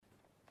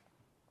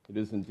It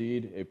is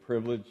indeed a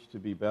privilege to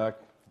be back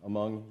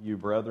among you,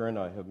 brethren.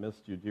 I have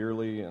missed you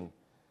dearly, and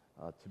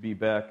to be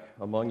back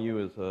among you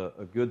is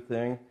a good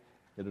thing.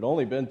 It had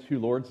only been 2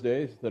 Lord's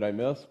Days that I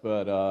missed,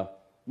 but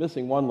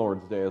missing 1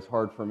 Lord's Day is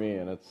hard for me,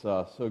 and it's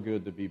so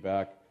good to be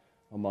back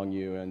among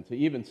you. And to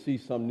even see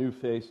some new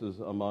faces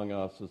among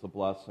us is a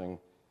blessing.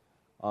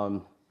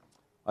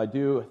 I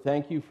do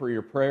thank you for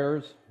your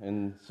prayers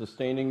and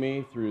sustaining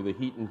me through the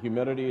heat and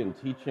humidity and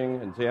teaching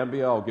in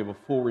Zambia. I'll give a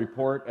full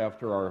report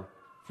after our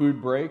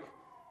food break.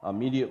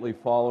 Immediately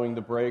following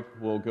the break,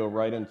 we'll go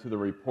right into the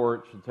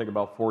report. It should take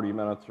about 40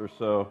 minutes or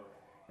so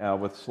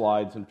with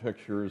slides and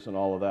pictures and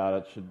all of that.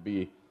 It should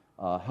be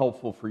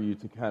helpful for you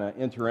to kind of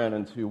enter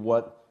into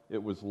what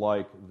it was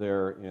like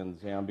there in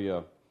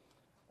Zambia.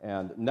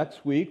 And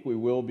next week, we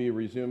will be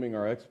resuming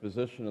our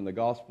exposition in the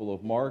Gospel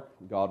of Mark,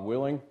 God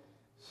willing.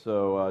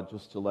 So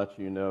just to let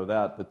you know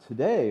that. But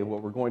today,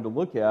 what we're going to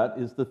look at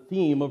is the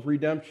theme of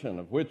redemption,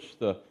 of which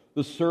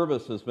the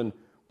service has been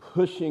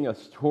pushing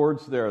us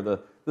towards there, the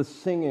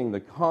singing,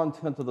 the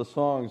content of the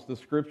songs, the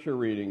scripture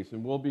readings,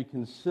 and we'll be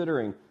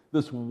considering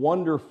this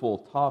wonderful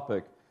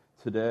topic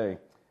today.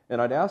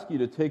 And I'd ask you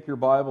to take your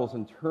Bibles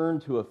and turn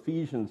to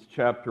Ephesians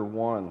chapter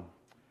 1.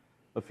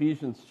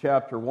 Ephesians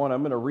chapter 1, I'm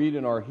going to read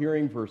in our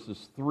hearing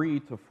verses 3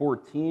 to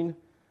 14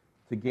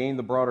 to gain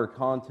the broader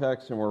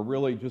context, and we're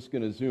really just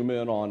going to zoom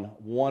in on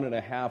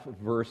 1.5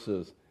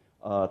 verses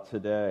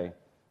today.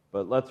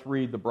 But let's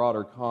read the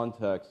broader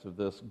context of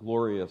this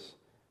glorious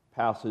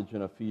passage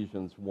in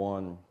Ephesians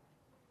 1.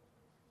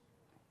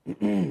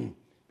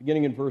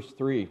 Beginning in verse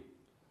 3.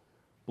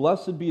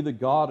 Blessed be the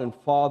God and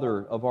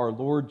Father of our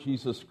Lord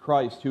Jesus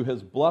Christ, who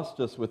has blessed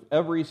us with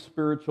every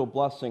spiritual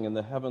blessing in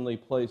the heavenly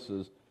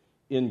places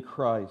in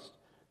Christ,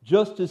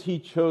 just as He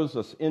chose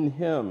us in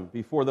Him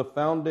before the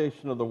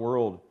foundation of the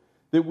world,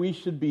 that we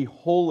should be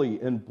holy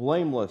and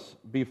blameless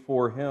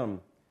before Him.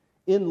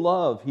 In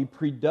love, He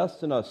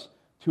predestined us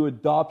to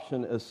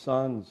adoption as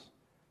sons,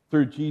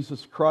 through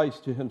Jesus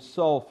Christ to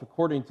Himself,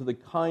 according to the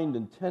kind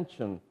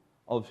intention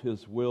of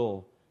His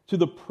will, to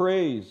the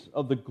praise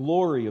of the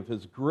glory of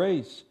His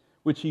grace,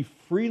 which He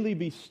freely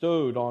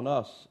bestowed on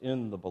us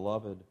in the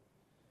Beloved.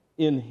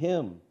 In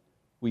Him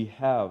we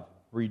have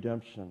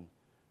redemption,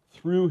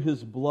 through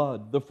His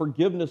blood, the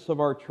forgiveness of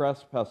our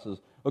trespasses,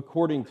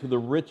 according to the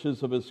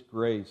riches of His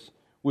grace,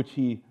 which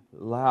He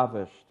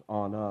lavished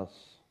on us.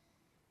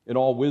 In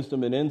all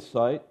wisdom and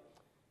insight,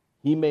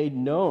 He made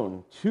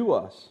known to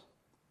us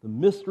the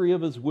mystery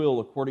of His will,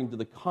 according to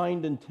the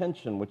kind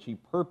intention which He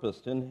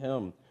purposed in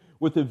Him,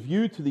 with a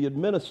view to the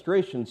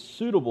administration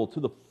suitable to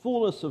the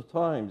fullness of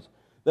times,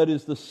 that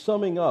is, the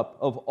summing up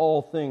of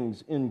all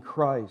things in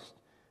Christ,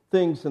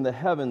 things in the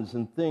heavens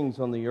and things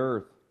on the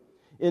earth.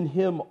 In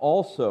Him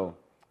also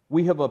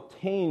we have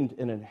obtained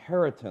an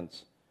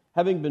inheritance,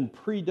 having been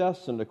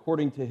predestined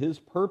according to His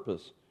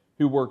purpose,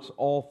 who works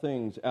all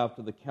things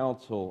after the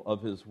counsel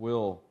of His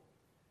will,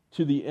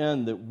 to the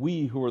end that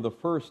we who are the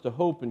first to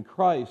hope in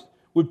Christ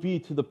would be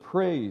to the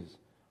praise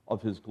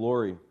of His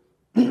glory.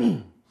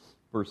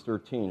 Verse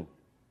 13.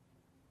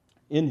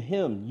 In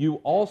Him you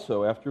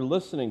also, after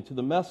listening to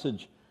the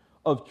message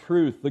of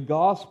truth, the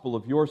gospel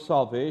of your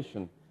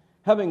salvation,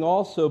 having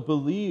also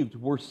believed,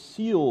 were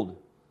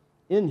sealed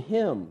in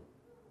Him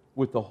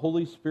with the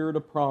Holy Spirit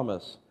of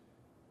promise,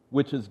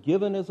 which is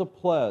given as a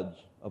pledge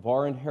of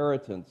our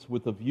inheritance,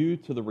 with a view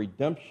to the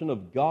redemption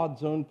of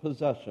God's own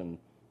possession,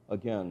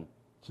 again,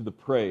 to the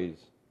praise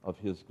of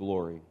His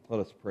glory. Let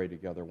us pray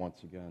together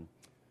once again.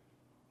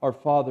 Our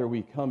Father,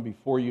 we come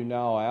before you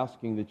now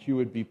asking that you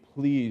would be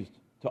pleased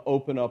to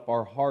open up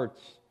our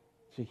hearts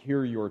to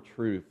hear your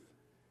truth.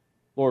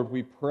 Lord,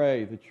 we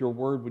pray that your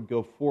word would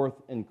go forth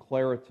in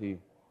clarity.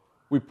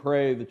 We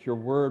pray that your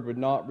word would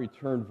not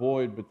return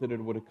void, but that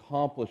it would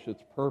accomplish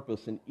its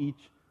purpose in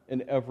each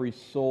and every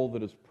soul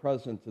that is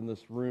present in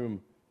this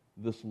room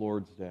this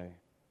Lord's Day.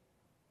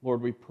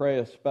 Lord, we pray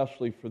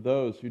especially for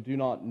those who do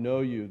not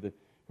know you,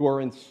 who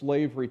are in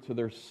slavery to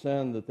their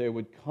sin, that they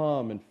would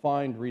come and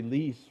find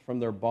release from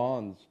their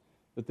bonds,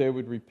 that they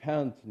would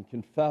repent and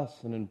confess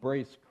and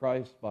embrace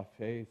Christ by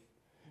faith.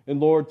 And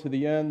Lord, to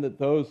the end that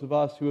those of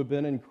us who have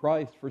been in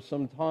Christ for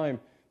some time,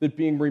 that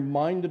being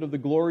reminded of the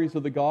glories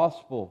of the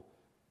gospel,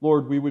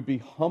 Lord, we would be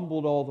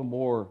humbled all the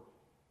more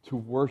to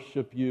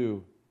worship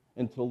you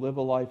and to live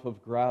a life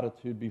of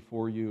gratitude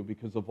before you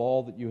because of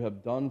all that you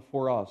have done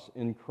for us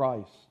in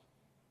Christ.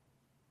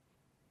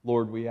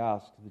 Lord, we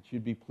ask that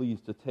you'd be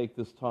pleased to take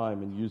this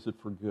time and use it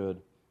for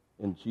good.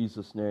 In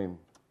Jesus' name,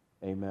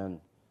 amen.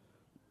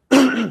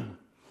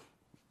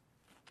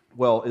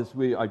 Well,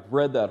 I've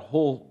read that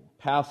whole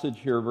passage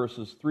here,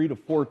 verses 3 to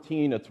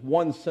 14. It's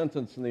one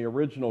sentence in the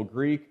original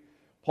Greek.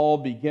 Paul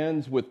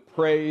begins with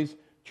praise,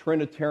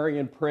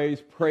 Trinitarian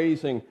praise,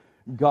 praising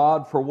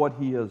God for what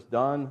He has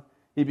done.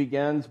 He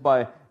begins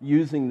by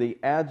using the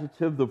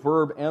adjective, the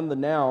verb, and the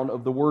noun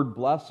of the word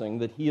blessing,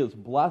 that He has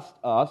blessed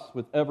us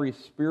with every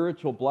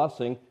spiritual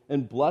blessing,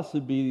 and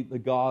blessed be the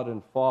God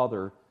and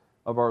Father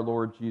of our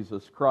Lord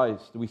Jesus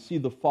Christ. We see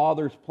the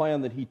Father's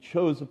plan that He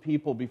chose a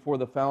people before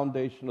the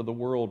foundation of the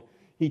world.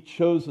 He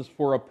chose us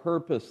for a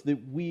purpose, that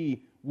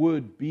we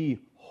would be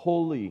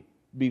holy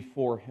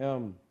before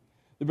Him.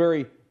 The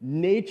very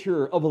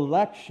nature of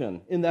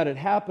election, in that it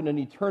happened in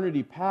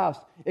eternity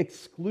past,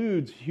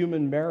 excludes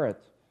human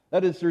merit.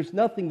 That is, there's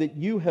nothing that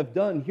you have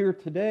done here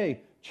today,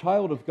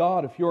 child of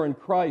God, if you're in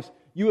Christ.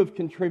 You have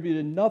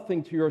contributed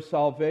nothing to your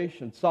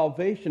salvation.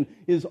 Salvation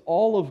is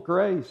all of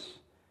grace.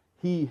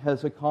 He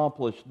has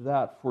accomplished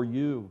that for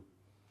you.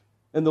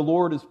 And the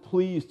Lord is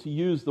pleased to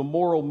use the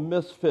moral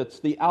misfits,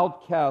 the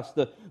outcasts,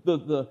 the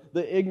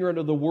ignorant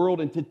of the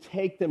world, and to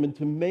take them and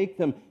to make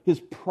them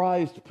His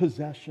prized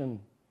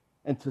possession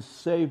and to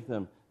save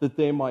them, that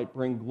they might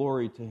bring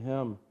glory to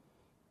Him.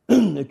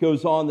 It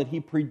goes on that He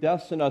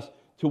predestined us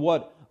to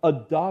what?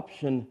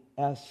 Adoption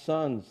as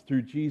sons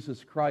through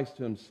Jesus Christ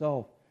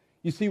Himself.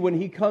 You see, when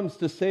He comes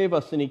to save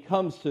us and He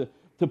comes to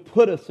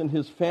put us in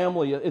His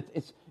family,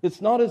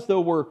 it's not as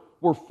though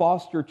we're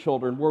foster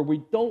children where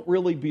we don't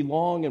really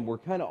belong and we're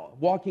kind of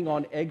walking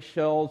on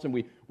eggshells and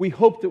we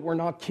hope that we're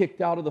not kicked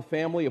out of the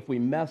family if we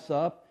mess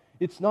up.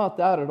 It's not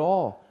that at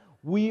all.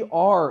 We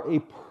are a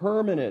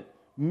permanent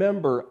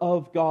member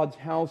of God's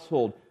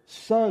household,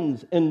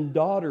 sons and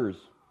daughters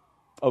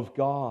of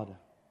God.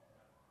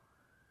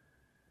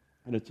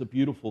 And it's a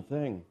beautiful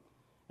thing.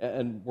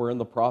 And we're in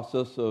the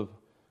process of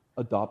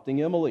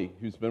adopting Emily,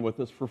 who's been with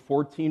us for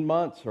 14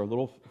 months, our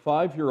little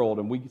 5-year-old,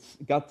 and we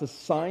got to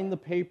sign the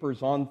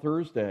papers on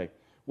Thursday.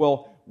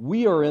 Well,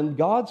 we are in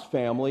God's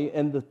family,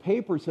 and the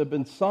papers have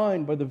been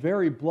signed by the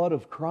very blood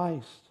of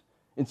Christ.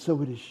 And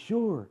so it is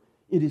sure,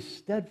 it is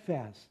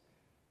steadfast.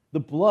 The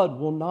blood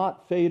will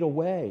not fade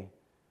away.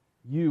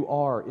 You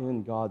are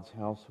in God's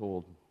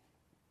household.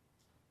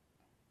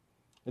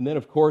 And then,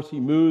 of course, He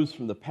moves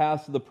from the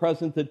past to the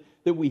present,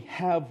 that we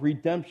have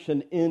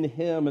redemption in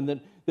Him,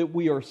 and that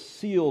we are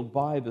sealed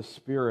by the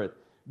Spirit.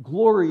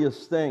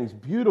 Glorious things,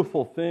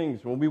 beautiful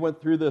things. When we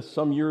went through this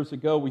some years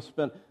ago, we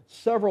spent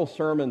several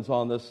sermons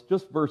on this,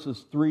 just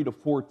verses 3 to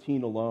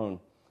 14 alone.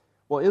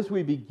 Well, as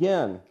we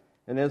begin,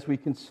 and as we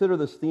consider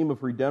this theme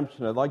of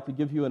redemption, I'd like to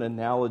give you an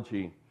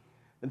analogy.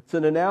 It's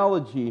an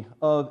analogy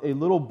of a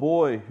little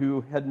boy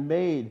who had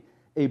made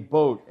a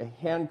boat, a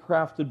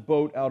handcrafted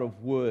boat out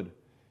of wood.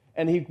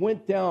 And he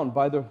went down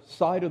by the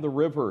side of the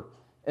river,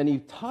 and he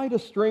tied a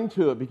string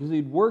to it because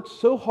he'd worked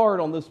so hard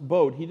on this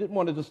boat, he didn't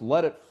want to just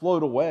let it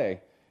float away.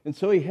 And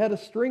so he had a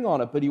string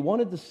on it, but he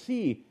wanted to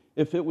see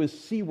if it was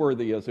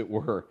seaworthy, as it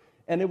were.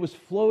 And it was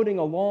floating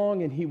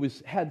along, and he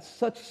had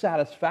such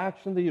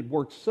satisfaction that he had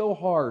worked so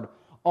hard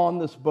on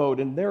this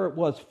boat. And there it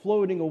was,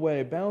 floating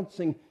away,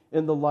 bouncing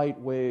in the light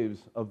waves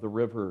of the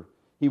river.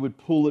 He would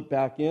pull it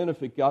back in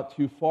if it got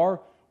too far.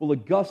 Well, a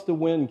gust of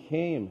wind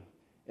came,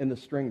 and the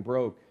string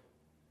broke.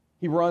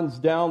 He runs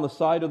down the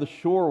side of the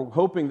shore,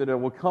 hoping that it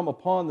will come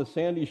upon the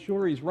sandy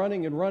shore. He's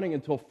running and running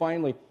until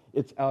finally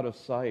it's out of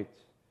sight.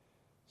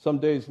 Some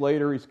days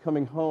later, he's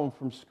coming home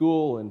from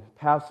school and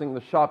passing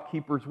the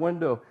shopkeeper's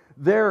window.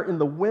 There in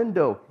the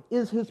window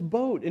is his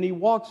boat. And he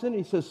walks in and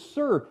he says,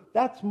 "Sir,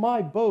 that's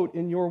my boat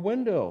in your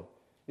window."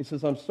 He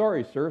says, "I'm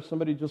sorry, sir.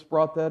 Somebody just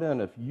brought that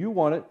in. If you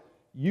want it,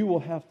 you will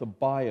have to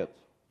buy it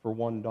for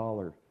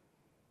 $1.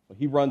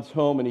 He runs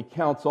home and he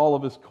counts all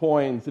of his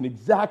coins, and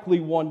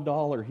exactly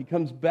 $1. He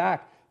comes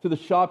back to the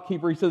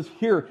shopkeeper. He says,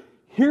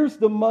 here's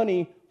the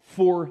money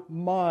for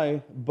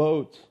my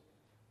boat.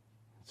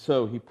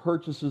 So he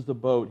purchases the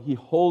boat. He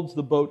holds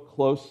the boat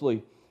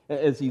closely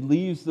as he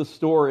leaves the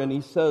store, and he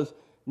says,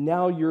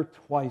 "Now you're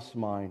twice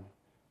mine.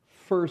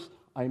 First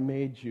I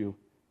made you.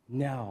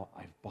 Now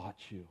I've bought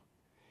you."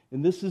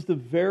 And this is the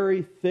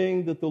very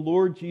thing that the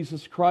Lord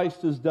Jesus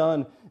Christ has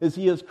done, as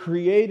He has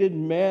created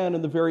man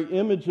in the very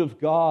image of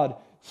God.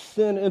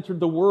 Sin entered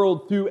the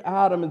world through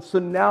Adam, and so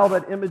now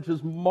that image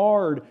is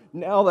marred.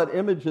 Now that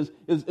image is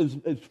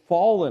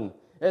fallen,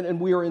 and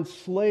we are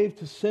enslaved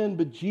to sin,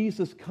 but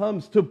Jesus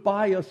comes to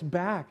buy us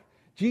back.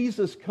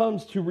 Jesus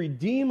comes to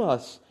redeem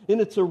us,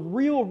 and it's a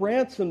real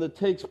ransom that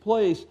takes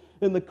place,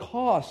 and the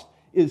cost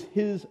is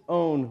His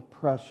own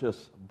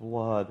precious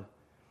blood.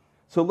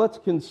 So let's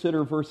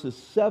consider verses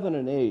 7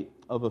 and 8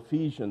 of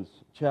Ephesians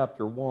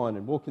chapter 1,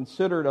 and we'll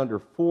consider it under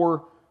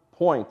 4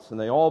 points, and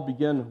they all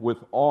begin with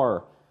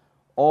R,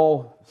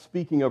 all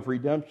speaking of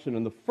redemption.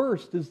 And the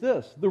first is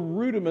this, the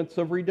rudiments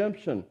of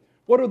redemption.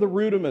 What are the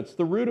rudiments?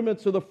 The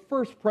rudiments are the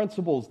first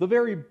principles, the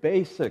very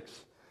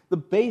basics, the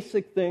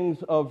basic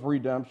things of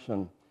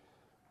redemption.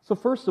 So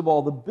first of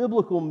all, the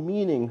biblical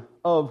meaning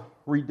of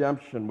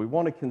redemption. We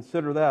want to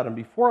consider that, and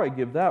before I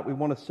give that, we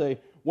want to say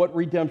what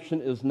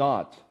redemption is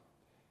not.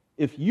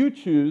 If you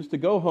choose to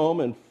go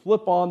home and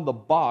flip on the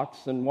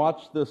box and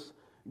watch this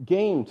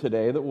game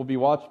today that will be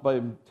watched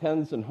by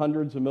tens and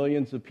hundreds of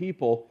millions of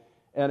people,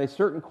 and a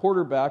certain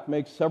quarterback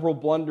makes several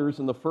blunders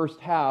in the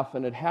first half,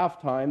 and at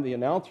halftime the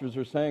announcers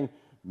are saying,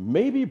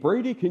 maybe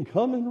Brady can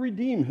come and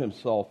redeem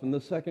himself in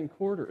the second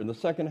quarter, in the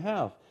second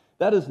half.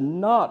 That is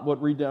not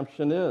what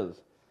redemption is.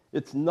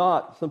 It's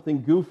not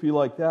something goofy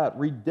like that.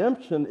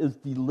 Redemption is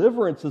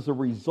deliverance as a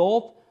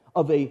result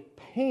of a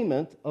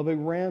payment of a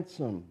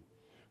ransom.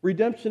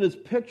 Redemption is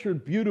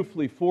pictured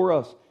beautifully for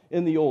us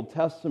in the Old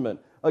Testament.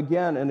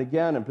 again and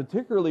again, and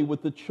particularly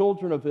with the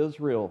children of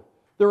Israel.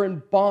 They're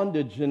in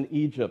bondage in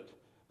Egypt.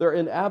 They're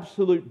in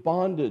absolute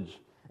bondage.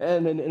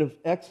 And in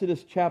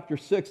Exodus chapter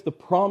 6, the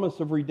promise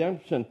of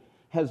redemption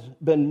has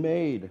been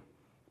made.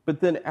 But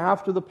then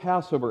after the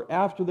Passover,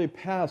 after they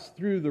pass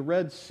through the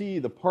Red Sea,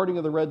 the parting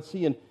of the Red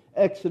Sea, in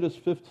Exodus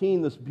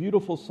 15, this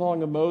beautiful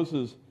song of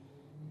Moses,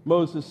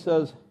 Moses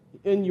says,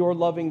 "In your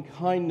loving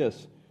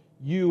kindness,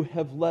 you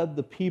have led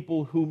the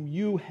people whom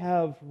you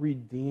have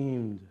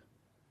redeemed."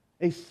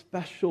 A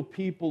special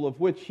people of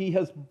which he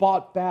has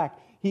bought back,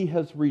 he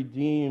has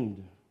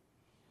redeemed.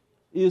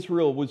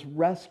 Israel was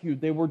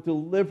rescued. They were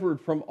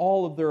delivered from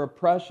all of their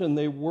oppression.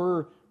 They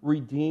were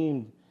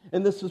redeemed.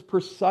 And this is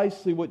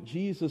precisely what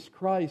Jesus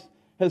Christ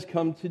has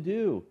come to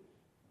do.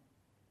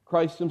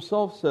 Christ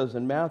himself says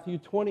in Matthew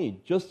 20,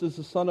 just as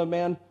the Son of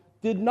Man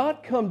did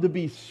not come to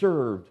be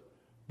served,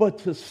 but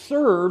to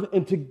serve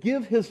and to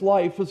give his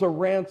life as a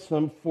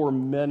ransom for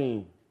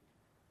many.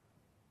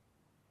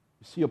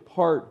 You see,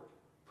 apart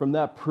from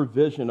that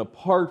provision,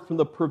 apart from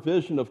the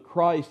provision of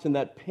Christ and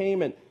that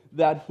payment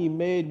that he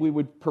made, we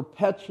would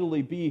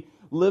perpetually be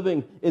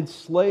living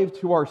enslaved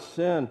to our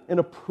sin, in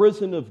a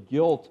prison of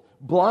guilt,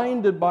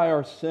 blinded by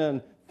our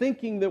sin,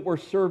 thinking that we're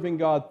serving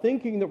God,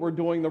 thinking that we're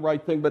doing the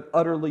right thing, but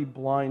utterly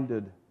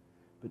blinded.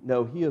 But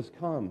no, he has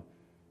come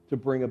to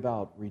bring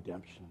about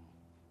redemption.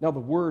 Now, the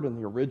word in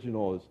the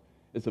original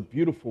is a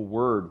beautiful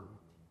word,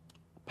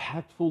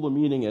 packed full of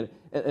meaning.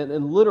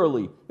 And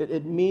literally,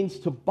 it means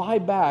to buy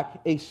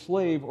back a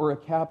slave or a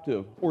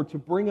captive, or to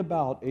bring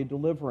about a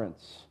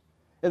deliverance.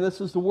 And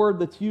this is the word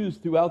that's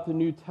used throughout the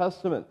New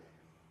Testament,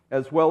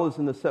 as well as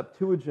in the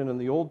Septuagint in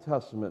the Old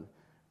Testament.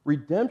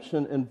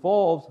 Redemption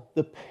involves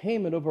the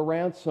payment of a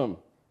ransom,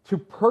 to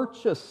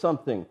purchase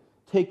something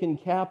taken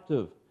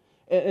captive.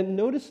 And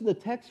notice in the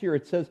text here,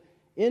 it says,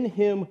 "In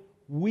him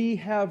we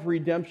have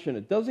redemption."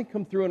 It doesn't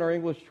come through in our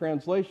English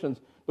translations,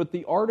 but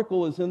the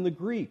article is in the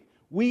Greek.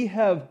 We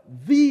have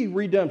the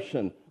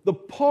redemption, the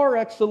par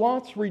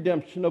excellence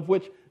redemption, of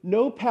which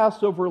no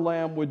Passover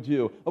lamb would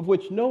do, of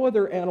which no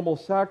other animal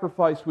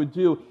sacrifice would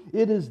do.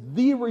 It is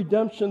the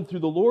redemption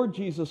through the Lord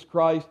Jesus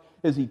Christ,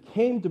 as he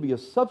came to be a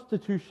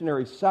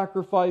substitutionary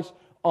sacrifice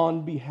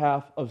on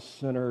behalf of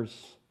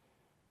sinners.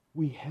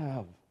 We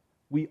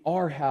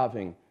are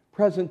having,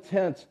 present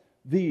tense,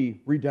 the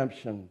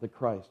redemption that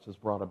Christ has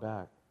brought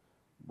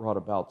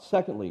about.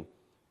 Secondly,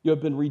 you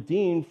have been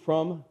redeemed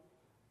from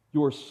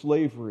your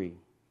slavery.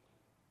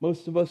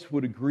 Most of us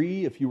would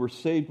agree, if you were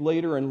saved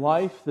later in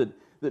life, that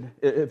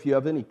if you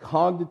have any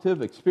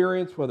cognitive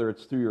experience, whether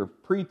it's through your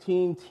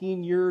preteen,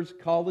 teen years,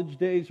 college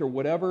days, or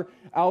whatever,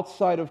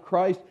 outside of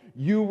Christ,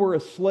 you were a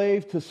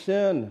slave to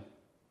sin.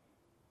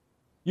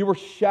 You were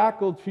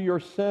shackled to your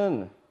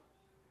sin.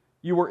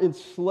 You were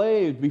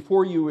enslaved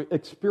before you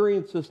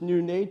experienced this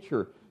new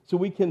nature. So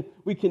we can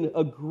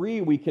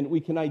agree, we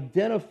can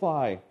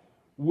identify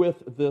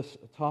with this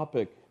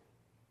topic.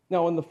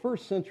 Now, in the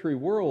first century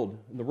world,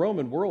 in the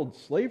Roman world,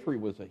 slavery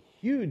was a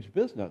huge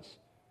business.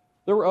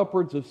 There were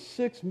upwards of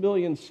 6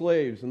 million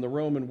slaves in the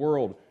Roman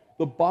world.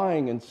 The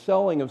buying and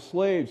selling of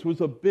slaves was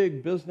a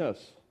big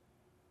business.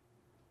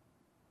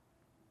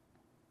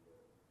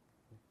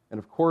 And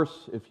of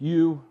course, if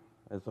you,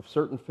 as a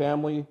certain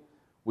family,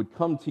 would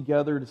come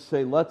together to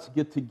say, let's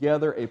get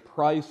together a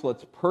price,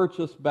 let's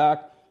purchase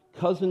back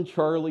Cousin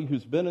Charlie,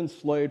 who's been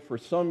enslaved for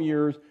some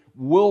years,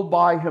 we'll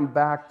buy him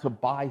back to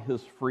buy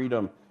his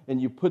freedom. And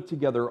you put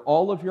together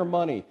all of your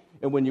money,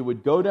 and when you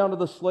would go down to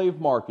the slave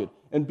market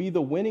and be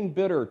the winning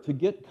bidder to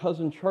get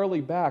Cousin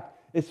Charlie back,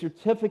 a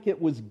certificate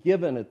was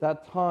given at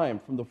that time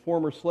from the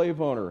former slave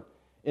owner,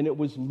 and it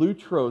was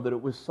lutro that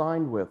it was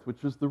signed with,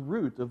 which was the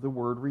root of the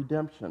word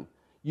redemption.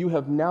 You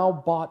have now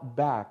bought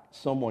back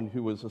someone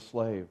who was a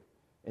slave,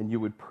 and you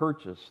would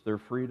purchase their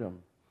freedom.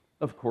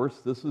 Of course,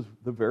 this is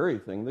the very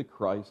thing that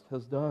Christ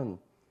has done.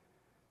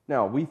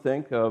 Now, we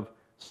think of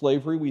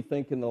slavery, we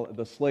think in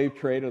the slave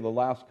trade of the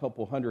last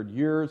couple hundred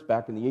years,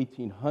 back in the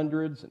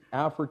 1800s in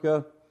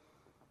Africa,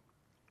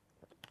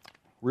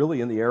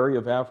 really in the area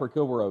of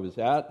Africa where I was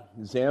at,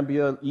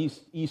 Zambia,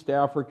 East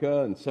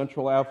Africa, and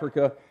Central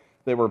Africa.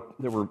 They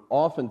were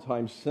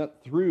oftentimes sent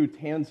through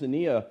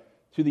Tanzania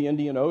to the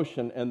Indian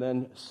Ocean and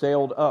then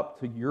sailed up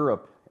to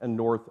Europe and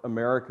North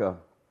America.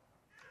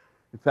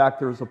 In fact,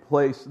 there was a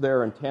place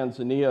there in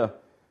Tanzania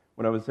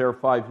when I was there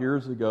 5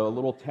 years ago, a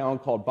little town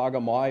called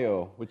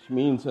Bagamoyo, which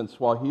means in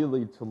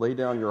Swahili to lay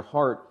down your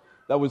heart.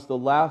 That was the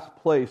last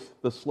place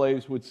the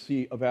slaves would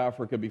see of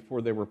Africa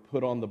before they were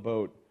put on the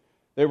boat.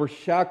 They were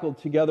shackled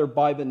together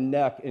by the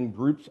neck in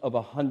groups of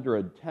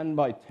 100, 10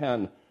 by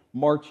 10,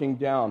 marching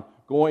down,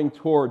 going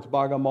towards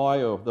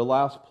Bagamoyo, the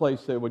last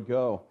place they would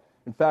go.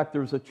 In fact,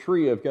 there's a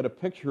tree, I've got a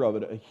picture of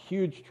it, a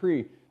huge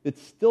tree that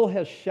still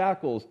has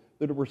shackles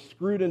that were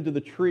screwed into the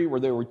tree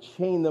where they would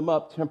chain them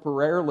up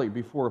temporarily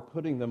before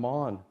putting them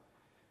on.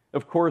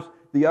 Of course,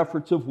 the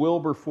efforts of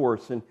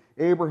Wilberforce and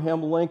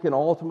Abraham Lincoln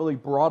ultimately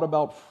brought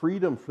about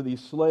freedom for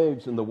these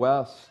slaves in the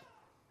West.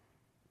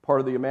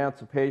 Part of the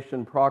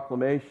Emancipation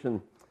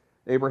Proclamation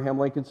Abraham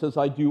Lincoln says,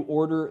 I do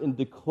order and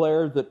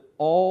declare that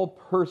all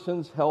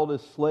persons held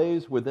as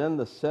slaves within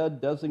the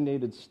said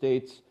designated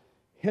states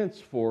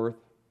henceforth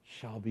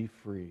shall be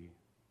free.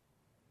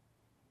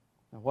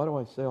 Now, why do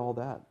I say all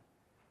that?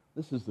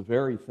 This is the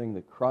very thing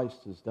that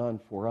Christ has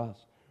done for us.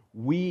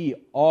 We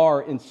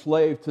are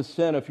enslaved to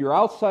sin. If you're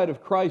outside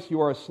of Christ,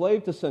 you are a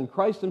slave to sin.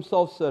 Christ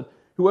himself said,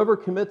 whoever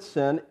commits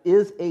sin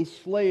is a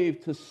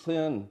slave to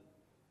sin.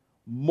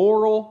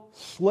 Moral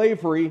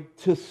slavery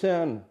to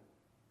sin.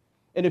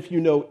 And if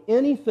you know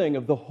anything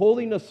of the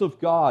holiness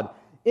of God,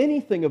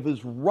 anything of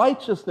his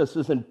righteousness,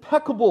 his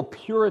impeccable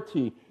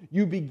purity,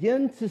 you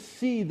begin to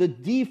see the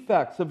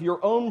defects of your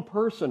own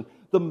person,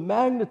 the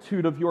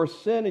magnitude of your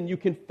sin, and you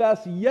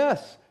confess,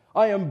 yes,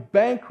 I am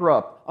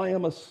bankrupt. I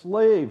am a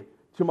slave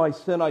to my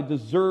sin. I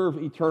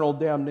deserve eternal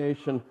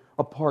damnation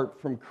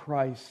apart from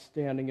Christ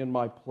standing in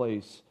my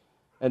place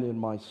and in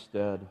my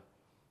stead.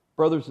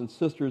 Brothers and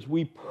sisters,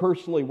 we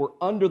personally were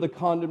under the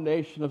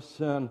condemnation of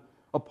sin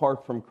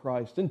apart from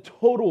Christ, in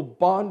total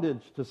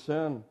bondage to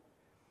sin.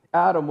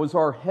 Adam was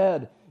our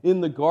head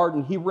in the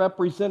garden. He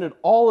represented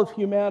all of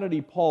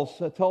humanity, Paul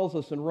tells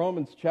us in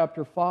Romans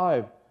chapter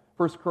 5,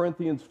 1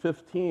 Corinthians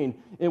 15.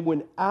 And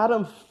when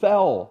Adam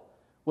fell,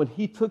 when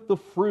he took the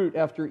fruit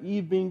after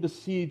Eve being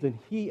deceived and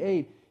he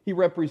ate, he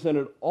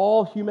represented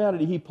all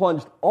humanity. He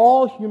plunged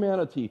all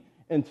humanity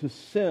into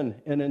sin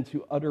and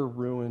into utter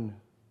ruin.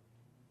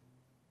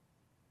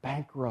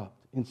 Bankrupt,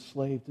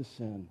 enslaved to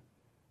sin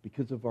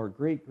because of our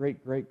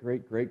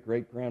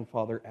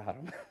great-great-great-great-great-great-grandfather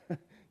Adam.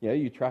 Yeah,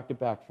 you tracked it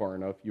back far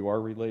enough. You are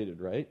related,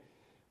 right?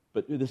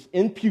 But this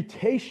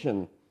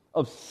imputation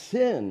of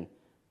sin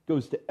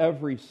goes to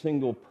every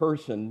single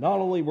person. Not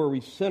only were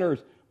we sinners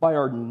by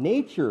our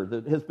nature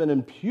that has been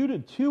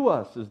imputed to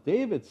us, as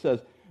David says,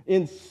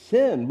 in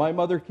sin my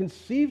mother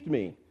conceived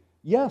me.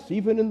 Yes,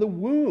 even in the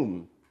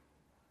womb,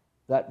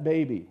 that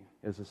baby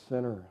is a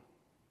sinner,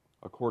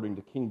 according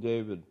to King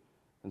David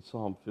in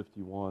Psalm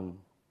 51.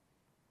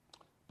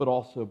 But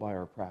also by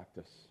our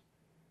practice.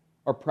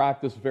 Our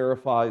practice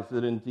verifies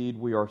that indeed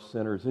we are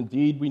sinners.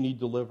 Indeed we need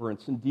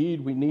deliverance.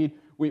 Indeed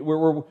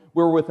we're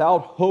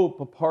without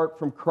hope apart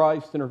from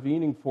Christ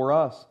intervening for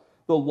us.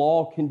 The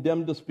law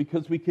condemned us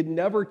because we could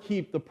never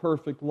keep the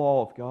perfect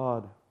law of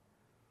God.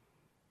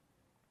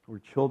 We're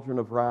children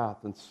of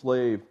wrath,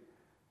 enslaved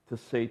to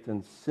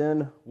Satan.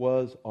 Sin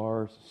was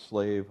our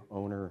slave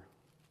owner.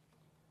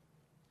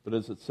 But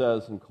as it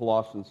says in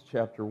Colossians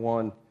chapter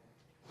 1,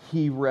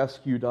 he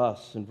rescued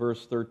us, in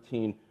verse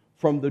 13,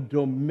 from the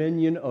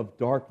dominion of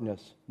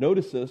darkness.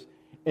 Notice this,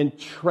 and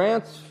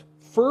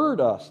transferred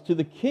us to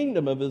the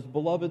kingdom of his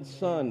beloved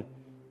Son,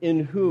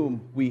 in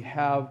whom we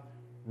have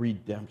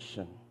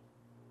redemption,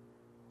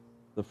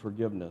 the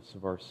forgiveness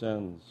of our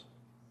sins.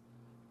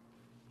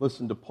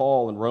 Listen to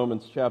Paul in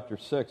Romans chapter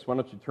 6. Why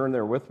don't you turn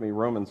there with me,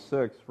 Romans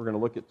 6. We're going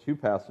to look at two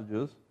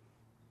passages.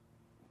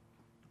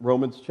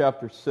 Romans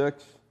chapter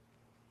 6.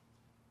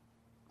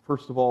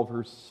 First of all,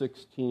 verse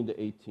 16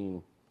 to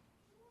 18.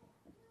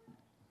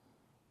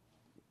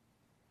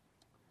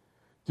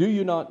 Do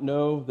you not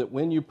know that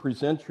when you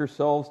present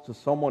yourselves to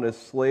someone as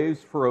slaves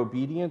for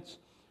obedience,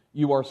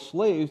 you are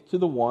slaves to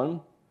the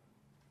one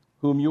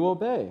whom you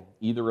obey,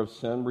 either of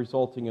sin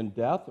resulting in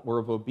death or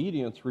of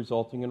obedience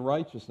resulting in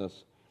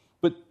righteousness?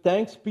 But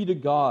thanks be to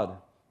God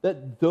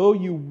that though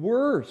you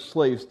were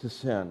slaves to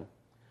sin,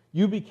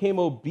 you became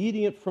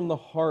obedient from the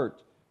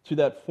heart to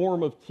that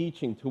form of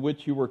teaching to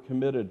which you were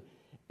committed.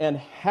 And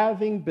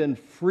having been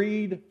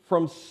freed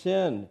from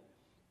sin,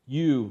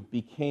 you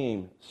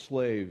became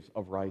slaves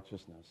of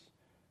righteousness.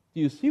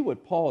 Do you see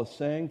what Paul is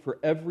saying for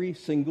every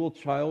single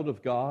child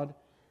of God?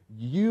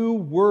 You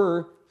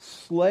were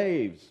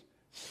slaves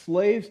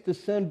to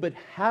sin, but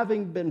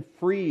having been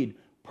freed,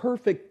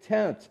 perfect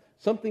tense,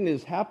 something that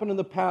has happened in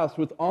the past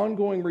with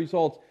ongoing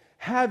results.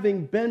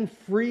 Having been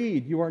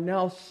freed, you are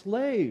now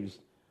slaves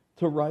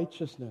to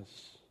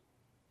righteousness.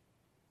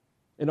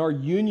 And our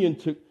union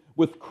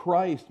with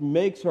Christ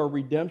makes our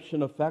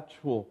redemption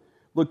effectual.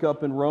 Look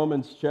up in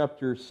Romans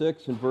chapter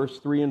 6 and verse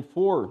 3 and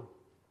 4.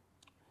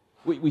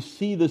 We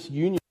see this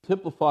union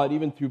typified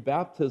even through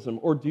baptism.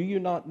 Or do you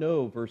not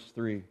know, verse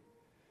 3,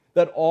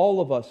 that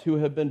all of us who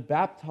have been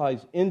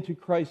baptized into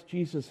Christ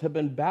Jesus have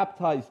been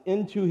baptized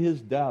into his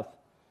death?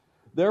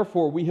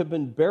 Therefore, we have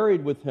been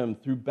buried with him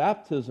through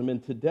baptism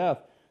into death,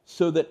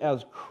 so that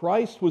as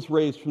Christ was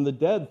raised from the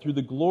dead through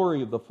the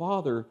glory of the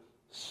Father,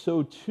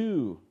 so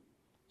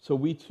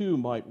we too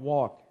might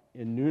walk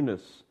in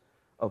newness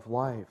of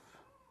life.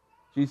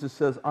 Jesus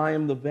says, I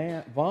am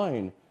the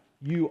vine,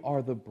 you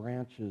are the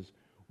branches.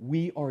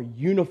 We are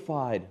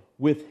unified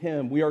with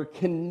him. We are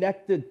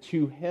connected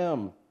to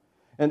him.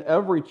 And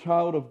every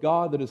child of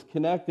God that is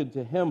connected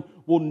to him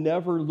will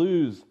never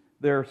lose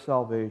their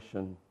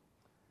salvation.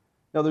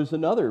 Now, there's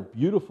another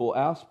beautiful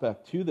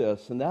aspect to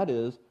this, and that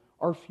is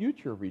our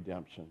future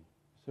redemption.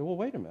 You say, well,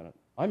 wait a minute.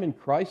 I'm in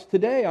Christ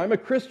today. I'm a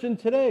Christian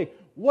today.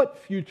 What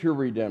future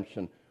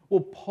redemption?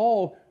 Well,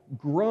 Paul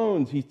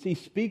groans. He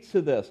speaks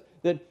of this,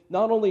 that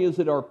not only is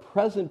it our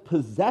present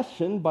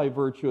possession by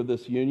virtue of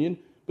this union,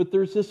 But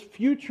there's this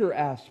future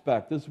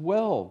aspect as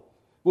well.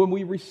 When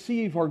we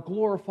receive our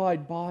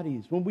glorified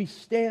bodies, when we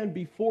stand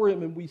before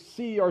Him and we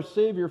see our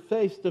Savior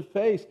face to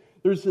face,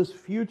 there's this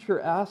future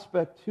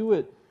aspect to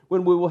it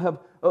when we will have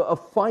a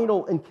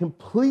final and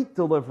complete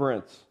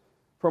deliverance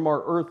from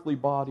our earthly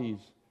bodies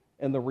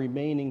and the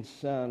remaining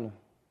sin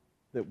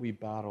that we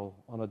battle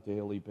on a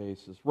daily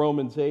basis.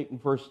 Romans 8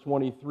 and verse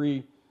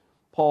 23,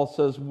 Paul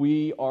says,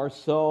 we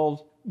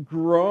ourselves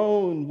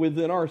groan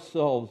within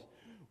ourselves,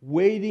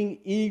 waiting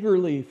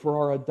eagerly for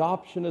our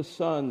adoption as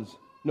sons.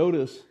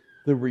 Notice,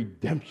 the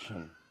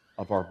redemption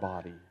of our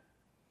body.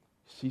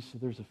 See, so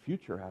there's a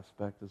future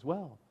aspect as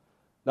well.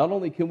 Not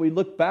only can we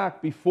look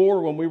back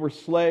before when we were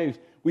slaves,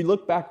 we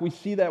look back, we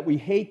see that, we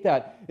hate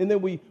that, and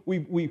then we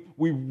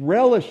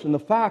relish in the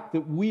fact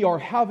that we are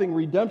having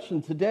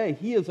redemption today.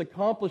 He has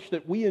accomplished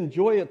it. We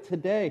enjoy it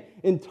today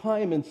in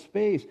time and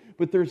space.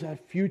 But there's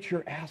that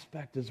future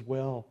aspect as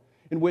well,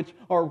 in which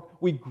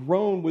we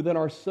groan within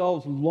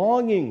ourselves,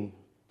 longing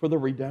for the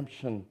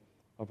redemption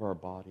of our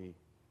body.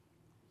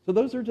 So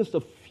those are just a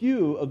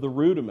few of the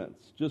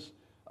rudiments, just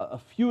a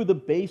few of the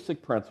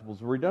basic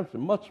principles of redemption.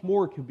 Much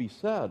more could be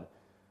said,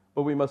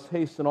 but we must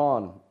hasten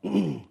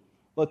on.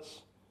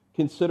 Let's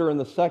consider in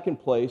the second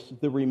place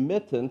the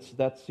remittance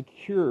that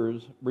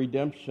secures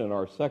redemption,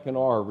 our second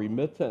R,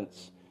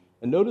 remittance.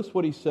 And notice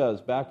what he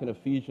says back in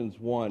Ephesians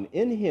 1.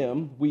 In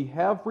Him we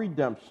have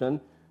redemption.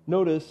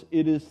 Notice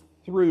it is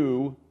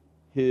through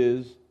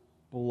His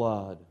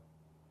blood.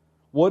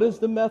 What is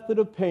the method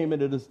of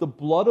payment? It is the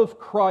blood of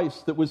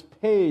Christ that was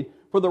paid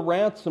for the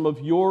ransom of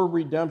your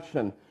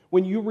redemption.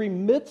 When you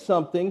remit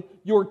something,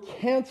 you're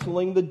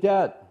canceling the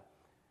debt.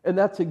 And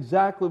that's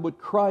exactly what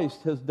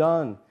Christ has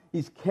done.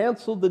 He's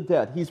canceled the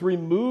debt. He's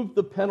removed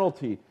the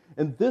penalty.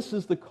 And this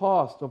is the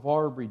cost of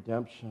our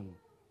redemption.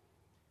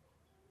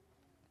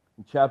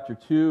 In chapter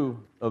 2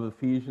 of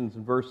Ephesians,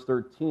 in verse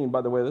 13,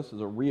 by the way, this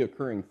is a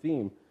reoccurring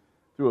theme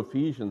through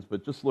Ephesians,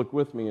 but just look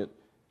with me at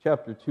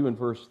chapter 2 and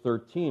verse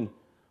 13.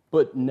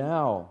 But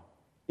now,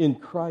 in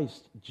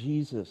Christ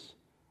Jesus,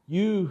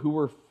 you who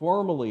were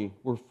formerly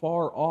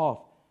far off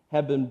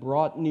have been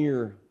brought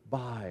near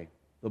by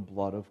the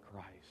blood of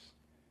Christ.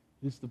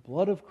 It is the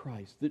blood of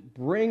Christ that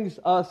brings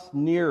us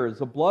near. It's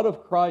the blood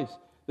of Christ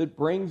that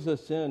brings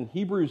us in.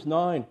 Hebrews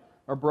 9,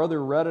 our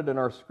brother read it in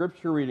our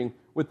scripture reading.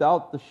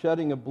 Without the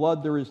shedding of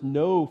blood, there is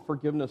no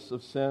forgiveness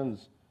of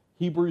sins.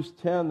 Hebrews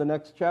 10, the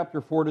next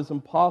chapter, for it is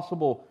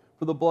impossible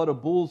for the blood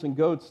of bulls and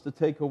goats to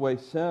take away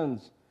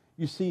sins.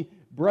 You see,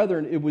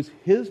 brethren, it was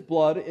His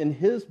blood and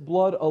His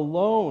blood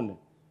alone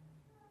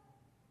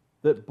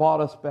that bought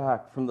us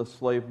back from the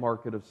slave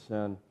market of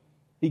sin.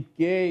 He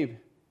gave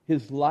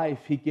His life,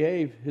 He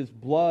gave His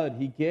blood,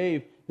 He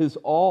gave His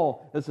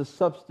all as a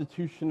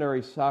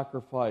substitutionary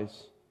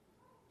sacrifice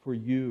for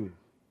you.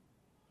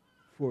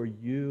 For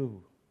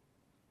you.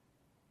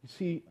 You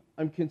see,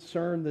 I'm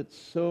concerned that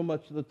so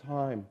much of the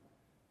time,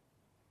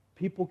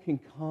 people can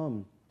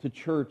come to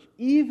church,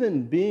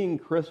 even being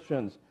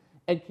Christians,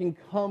 and can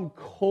come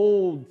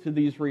cold to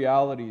these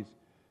realities,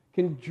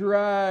 can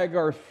drag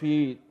our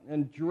feet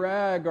and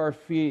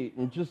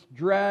just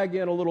drag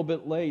in a little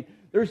bit late.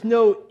 There's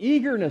no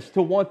eagerness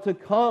to want to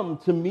come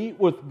to meet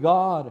with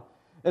God,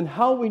 and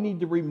how we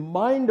need to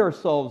remind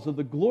ourselves of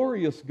the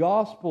glorious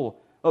gospel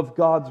of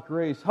God's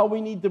grace, how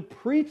we need to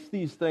preach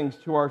these things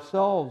to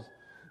ourselves,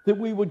 that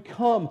we would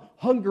come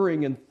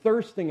hungering and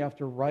thirsting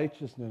after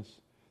righteousness,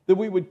 that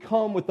we would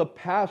come with a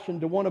passion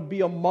to want to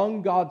be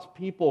among God's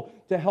people,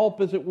 to help,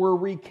 as it were,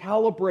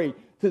 recalibrate,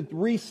 to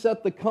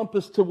reset the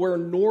compass to where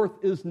north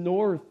is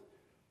north.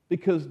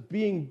 Because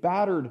being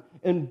battered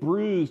and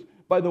bruised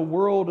by the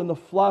world and the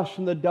flesh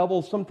and the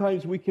devil,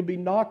 sometimes we can be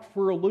knocked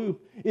for a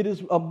loop. It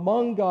is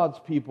among God's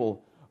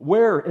people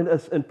where,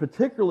 and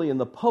particularly in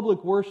the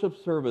public worship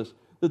service,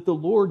 that the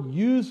Lord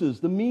uses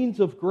the means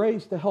of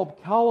grace to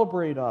help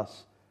calibrate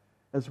us,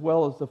 as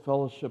well as the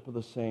fellowship of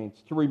the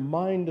saints, to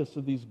remind us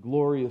of these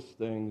glorious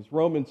things.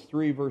 Romans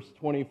 3, verse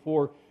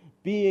 24,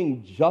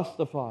 being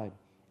justified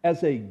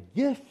as a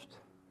gift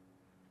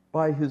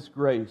by His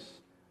grace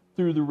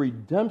through the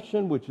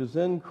redemption which is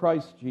in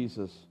Christ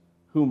Jesus,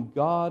 whom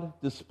God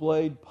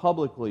displayed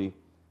publicly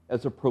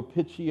as a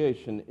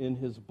propitiation in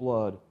His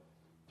blood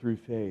through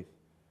faith.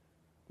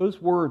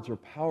 Those words are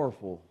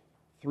powerful.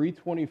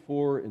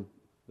 3:24 in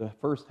the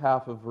first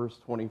half of verse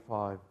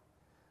 25.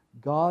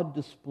 God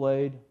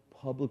displayed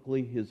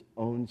publicly His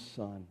own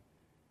Son.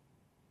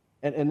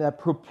 And that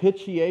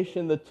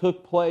propitiation that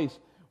took place,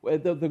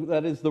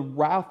 that is the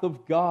wrath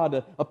of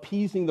God,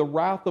 appeasing the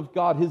wrath of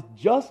God, His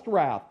just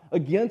wrath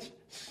against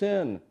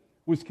sin,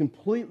 was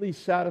completely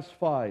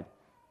satisfied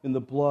in the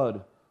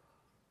blood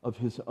of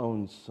His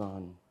own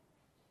Son.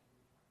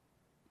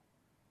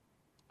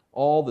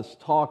 All this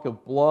talk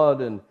of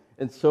blood and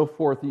so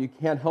forth, you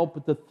can't help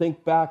but to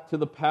think back to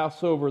the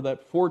Passover,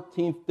 that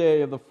 14th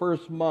day of the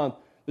first month,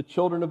 the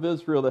children of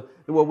Israel,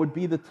 what would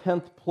be the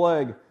 10th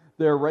plague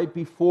there right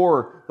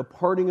before the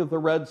parting of the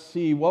Red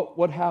Sea.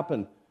 What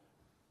happened?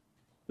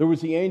 There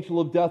was the angel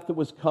of death that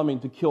was coming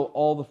to kill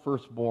all the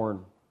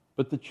firstborn.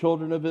 But the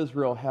children of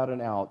Israel had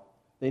an out.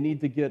 They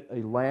need to get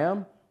a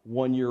lamb,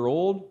 1 year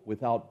old,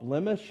 without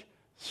blemish,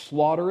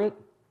 slaughter it,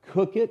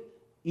 cook it,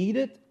 eat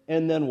it,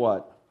 and then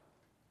what?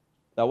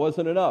 That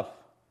wasn't enough.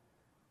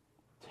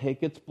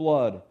 Take its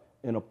blood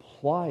and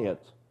apply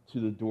it to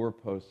the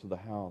doorposts of the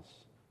house.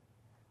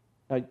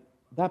 Now,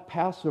 that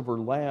Passover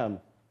lamb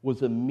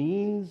was a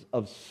means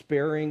of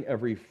sparing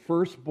every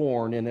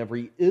firstborn in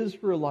every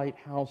Israelite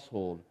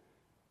household,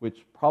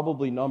 which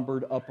probably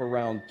numbered up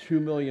around 2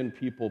 million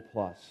people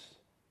plus.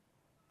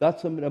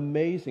 That's an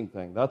amazing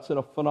thing. That's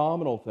a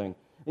phenomenal thing.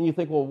 And you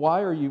think, well,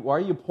 why are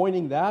you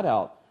pointing that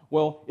out?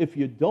 Well, if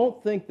you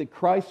don't think that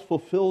Christ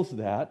fulfills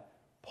that,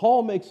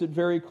 Paul makes it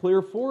very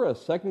clear for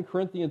us. 2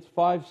 Corinthians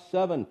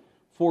 5:7,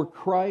 for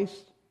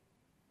Christ,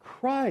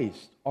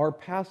 our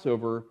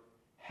Passover,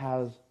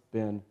 has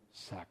been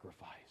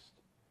sacrificed.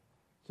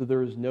 So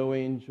there is no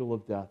angel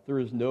of death. There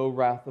is no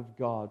wrath of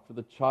God for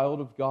the child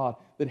of God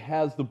that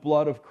has the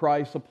blood of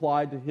Christ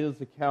applied to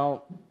his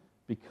account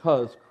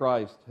because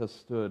Christ has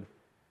stood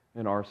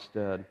in our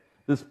stead.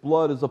 This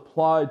blood is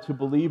applied to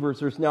believers.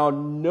 There's now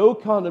no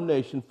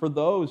condemnation for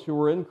those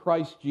who are in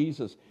Christ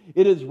Jesus.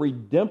 It is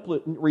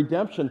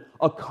redemption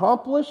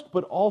accomplished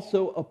but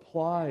also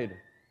applied.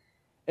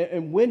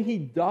 And when he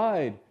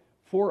died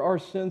for our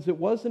sins, it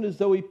wasn't as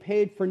though he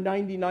paid for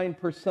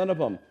 99% of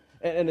them.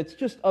 And it's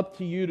just up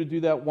to you to do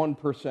that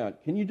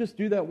 1%. Can you just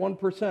do that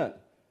 1%?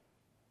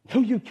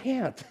 No, you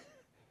can't.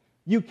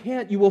 You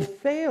can't. You will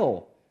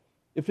fail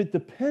if it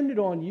depended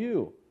on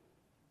you.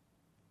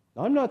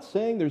 Now, I'm not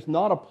saying there's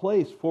not a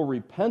place for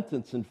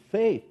repentance and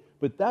faith,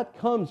 but that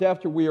comes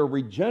after we are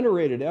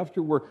regenerated,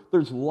 after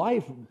there's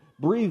life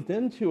breathed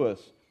into us.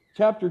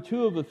 Chapter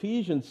 2 of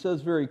Ephesians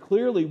says very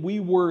clearly, we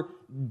were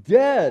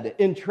dead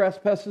in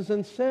trespasses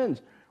and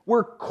sins.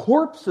 We're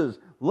corpses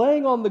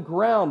laying on the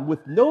ground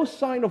with no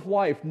sign of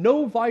life,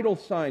 no vital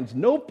signs,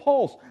 no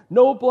pulse,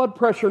 no blood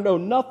pressure, no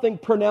nothing,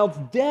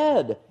 pronounced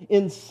dead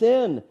in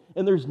sin.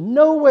 And there's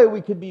no way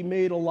we could be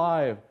made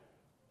alive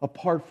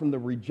apart from the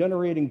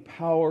regenerating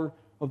power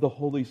of the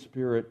Holy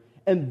Spirit.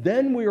 And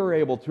then we are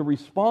able to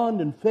respond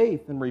in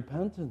faith and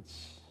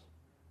repentance.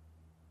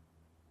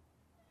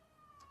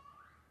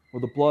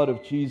 Well, the blood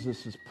of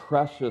Jesus is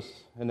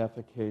precious and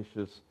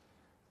efficacious.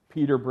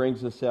 Peter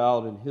brings us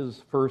out in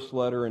his first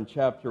letter in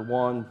chapter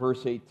 1,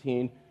 verse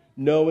 18,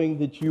 knowing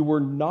that you were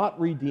not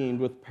redeemed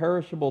with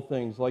perishable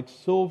things like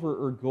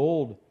silver or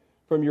gold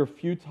from your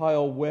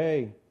futile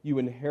way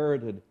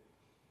of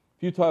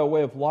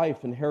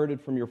life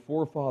inherited from your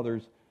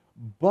forefathers,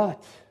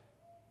 but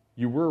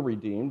you were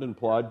redeemed,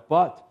 implied,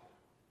 but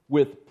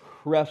with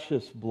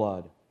precious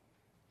blood,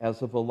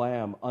 as of a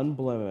lamb,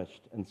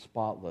 unblemished and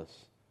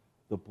spotless,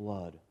 the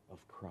blood of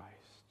Christ.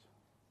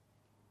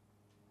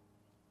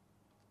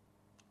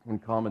 One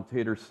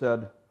commentator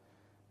said,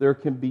 there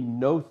can be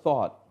no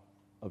thought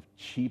of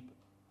cheap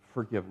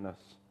forgiveness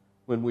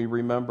when we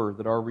remember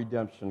that our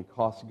redemption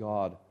cost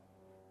God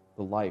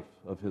the life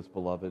of his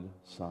beloved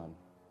Son.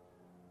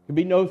 There can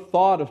be no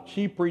thought of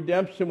cheap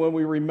redemption when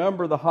we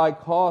remember the high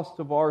cost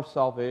of our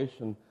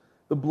salvation.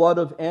 The blood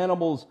of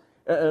animals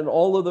and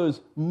all of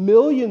those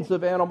millions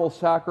of animal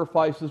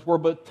sacrifices were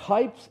but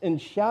types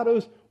and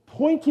shadows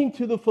pointing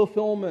to the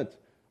fulfillment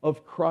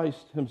of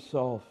Christ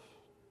himself.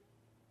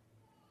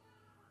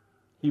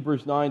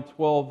 Hebrews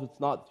 9:12, it's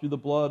not through the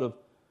blood of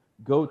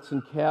goats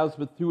and calves,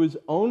 but through his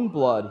own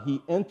blood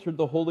he entered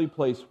the holy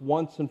place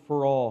once and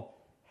for all,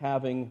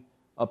 having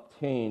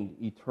obtained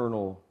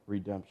eternal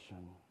redemption.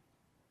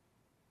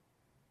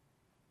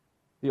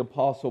 The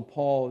Apostle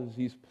Paul, as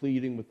he's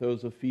pleading with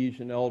those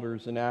Ephesian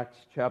elders in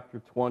Acts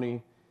chapter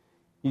 20,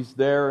 he's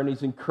there and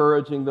he's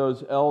encouraging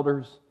those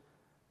elders,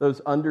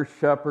 those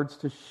under-shepherds,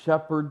 to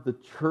shepherd the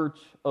church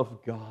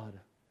of God.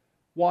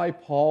 Why,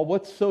 Paul?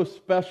 What's so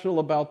special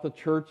about the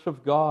church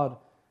of God?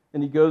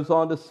 And he goes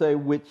on to say,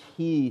 which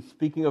he,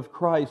 speaking of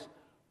Christ,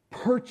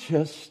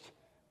 purchased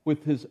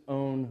with his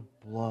own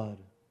blood.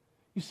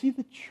 You see,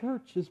 the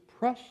church is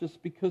precious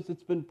because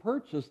it's been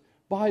purchased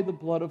by the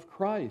blood of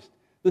Christ.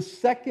 The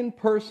second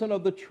person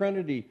of the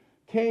Trinity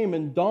came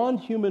and donned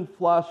human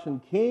flesh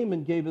and came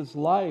and gave his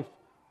life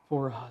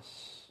for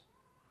us.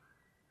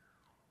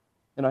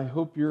 And I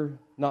hope you're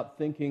not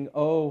thinking,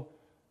 oh,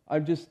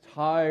 I'm just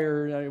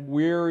tired, I'm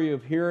weary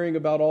of hearing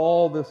about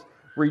all this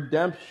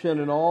redemption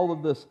and all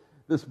of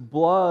this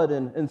blood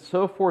and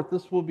so forth.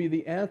 This will be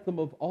the anthem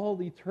of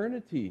all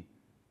eternity.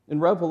 In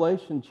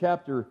Revelation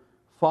chapter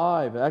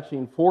 5, actually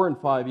in 4 and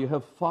 5, you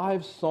have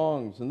 5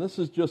 songs, and this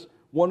is just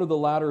one of the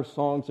latter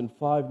songs in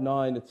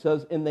 5:9. It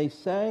says, and they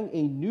sang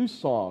a new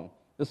song.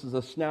 This is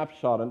a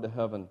snapshot into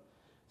heaven,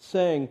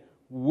 saying,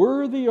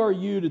 worthy are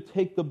you to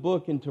take the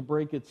book and to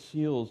break its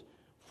seals,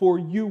 for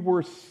you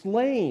were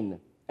slain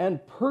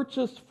and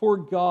purchased for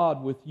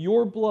God with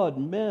your blood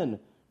men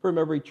from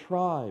every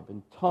tribe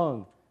and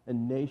tongue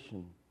and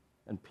nation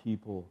and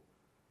people.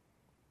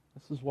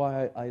 This is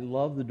why I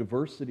love the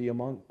diversity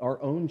among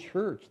our own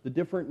church, the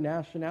different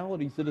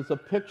nationalities. It is a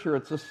picture,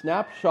 it's a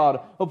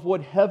snapshot of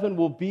what heaven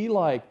will be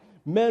like.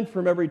 Men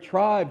from every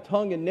tribe,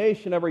 tongue, and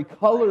nation, every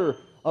color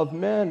of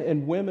men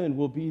and women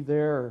will be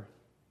there.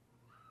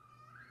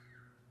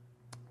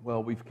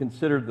 Well, we've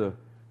considered the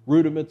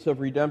rudiments of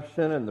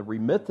redemption and the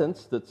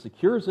remittance that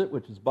secures it,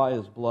 which is by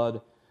his blood.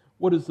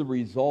 What is the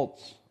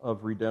results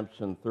of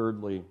redemption?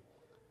 Thirdly,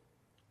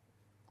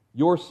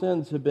 your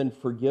sins have been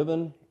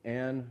forgiven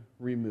and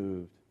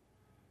removed.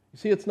 You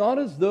see, it's not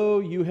as though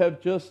you have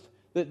just,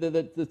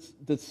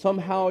 that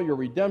somehow your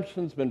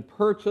redemption's been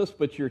purchased,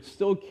 but you're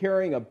still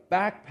carrying a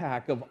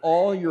backpack of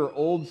all your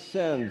old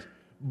sins,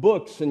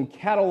 books and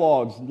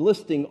catalogs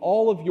listing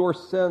all of your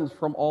sins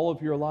from all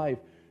of your life.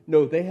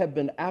 No, they have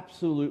been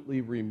absolutely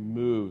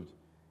removed.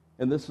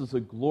 And this is a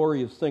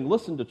glorious thing.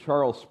 Listen to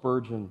Charles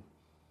Spurgeon.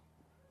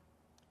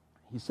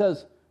 He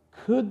says,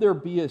 "Could there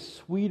be a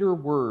sweeter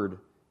word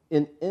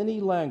in any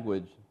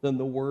language than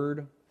the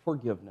word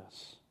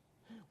forgiveness?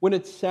 When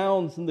it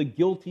sounds in the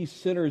guilty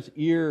sinner's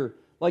ear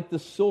like the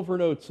silver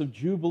notes of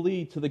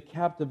Jubilee to the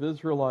captive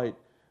Israelite,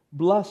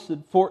 blessed,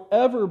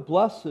 forever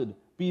blessed,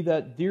 be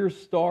that dear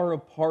star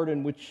of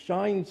pardon which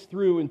shines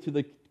through into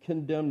the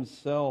condemned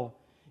cell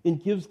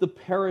and gives the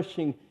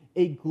perishing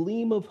a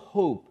gleam of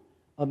hope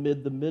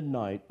amid the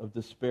midnight of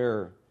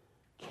despair.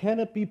 Can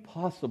it be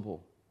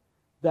possible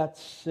that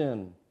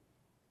sin,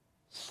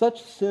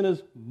 such sin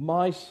as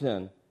my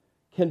sin,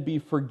 can be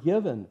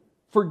forgiven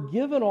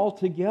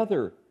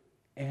altogether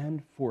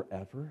and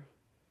forever?"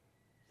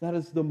 That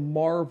is the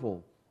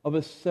marvel of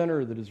a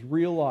sinner that has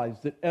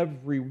realized that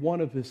every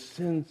one of his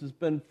sins has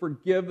been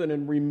forgiven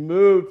and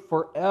removed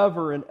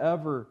forever and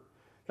ever.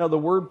 Now, the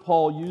word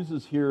Paul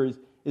uses here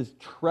is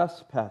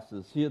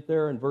trespasses. See it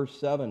there in verse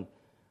 7.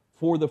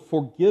 For the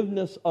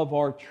forgiveness of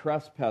our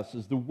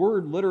trespasses. The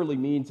word literally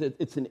means,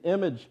 it's an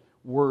image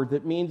word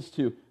that means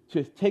to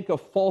take a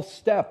false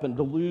step and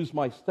to lose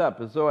my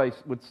step, as though I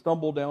would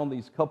stumble down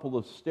these couple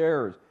of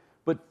stairs.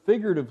 But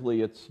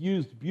figuratively, it's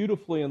used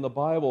beautifully in the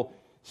Bible,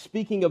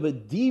 speaking of a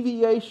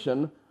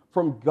deviation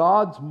from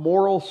God's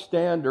moral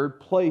standard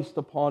placed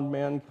upon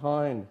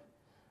mankind.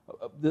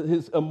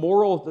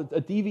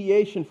 A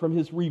deviation from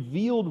his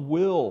revealed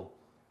will,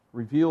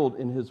 revealed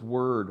in his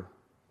word.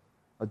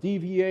 A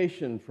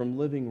deviation from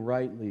living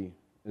rightly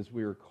as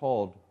we are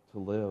called to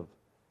live.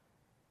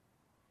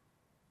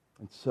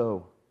 And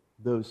so,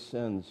 those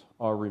sins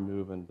are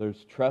removed.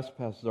 Those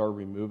trespasses are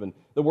removed.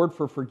 The word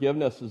for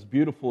forgiveness is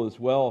beautiful as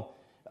well.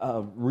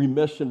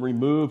 Remission,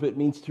 remove, it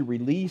means to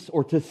release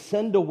or to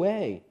send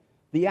away.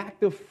 The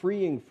act of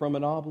freeing from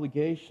an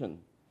obligation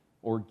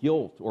or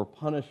guilt or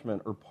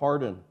punishment or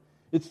pardon.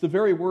 It's the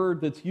very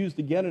word that's used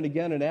again and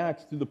again in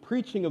Acts through the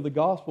preaching of the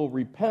gospel.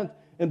 Repent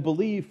and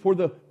believe for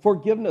the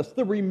forgiveness,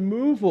 the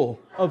removal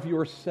of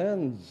your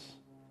sins.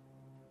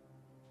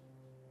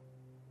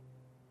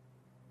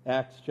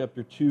 Acts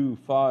chapter 2,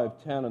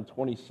 5, 10, and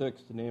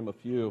 26, to name a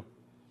few.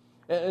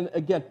 And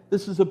again,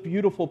 this is a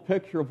beautiful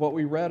picture of what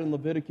we read in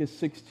Leviticus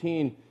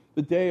 16,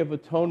 the Day of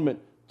Atonement.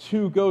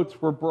 2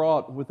 goats were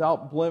brought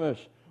without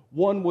blemish.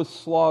 1 was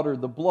slaughtered.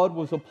 The blood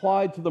was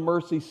applied to the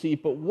mercy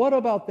seat. But what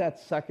about that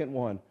second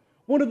one?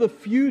 One of the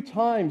few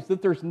times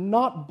that there's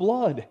not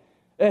blood.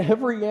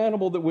 Every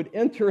animal that would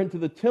enter into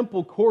the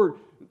temple court,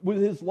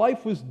 his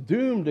life was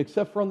doomed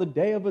except for on the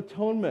Day of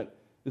Atonement,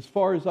 as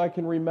far as I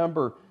can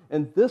remember.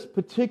 And this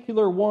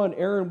particular one,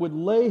 Aaron would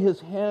lay his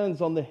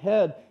hands on the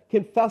head,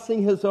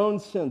 confessing his own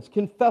sins,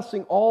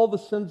 confessing all the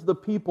sins of the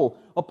people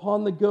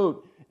upon the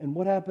goat. And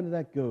what happened to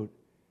that goat?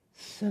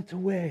 Sent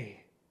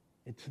away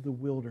into the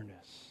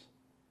wilderness.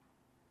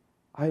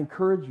 I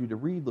encourage you to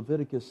read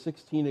Leviticus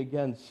 16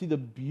 again. See the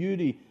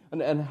beauty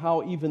and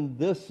how even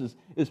this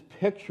is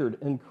pictured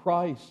in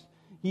Christ.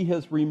 He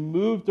has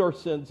removed our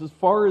sins. As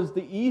far as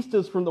the east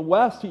is from the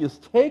west, He has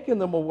taken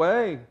them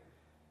away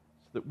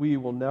so that we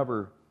will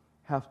never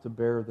have to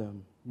bear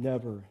them.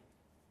 Never.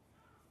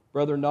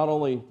 Brother, not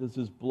only does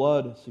His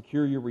blood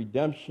secure your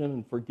redemption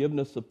and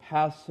forgiveness of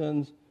past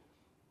sins,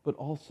 but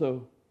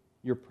also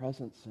your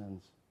present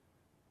sins.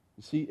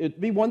 You see, it'd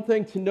be one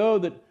thing to know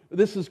that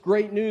this is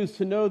great news,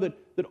 to know that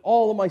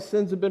all of my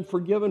sins have been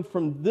forgiven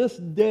from this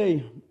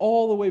day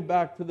all the way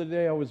back to the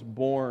day I was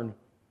born.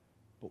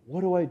 But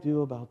what do I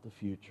do about the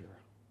future?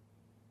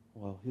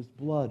 Well, His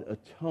blood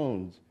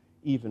atones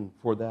even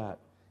for that.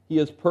 He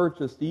has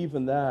purchased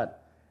even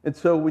that. And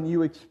so when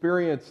you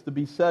experience the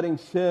besetting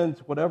sins,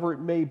 whatever it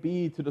may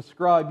be to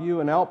describe you,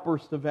 an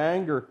outburst of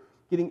anger,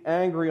 getting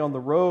angry on the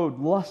road,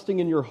 lusting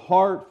in your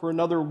heart for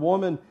another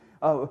woman,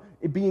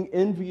 being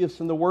envious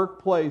in the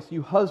workplace,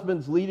 you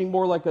husbands leading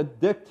more like a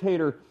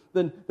dictator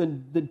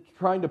than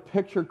trying to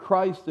picture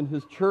Christ and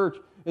His church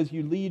as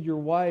you lead your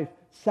wife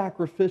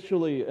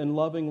sacrificially and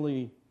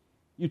lovingly.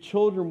 You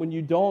children, when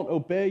you don't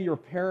obey your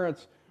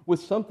parents with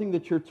something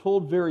that you're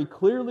told very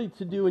clearly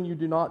to do and you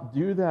do not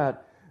do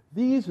that,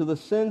 these are the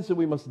sins that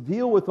we must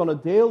deal with on a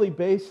daily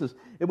basis,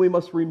 and we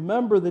must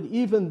remember that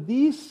even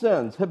these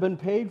sins have been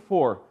paid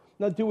for.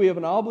 Now, do we have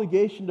an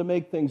obligation to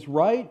make things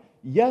right?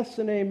 Yes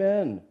and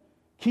amen.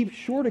 Keep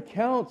short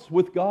accounts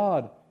with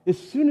God. As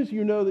soon as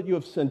you know that you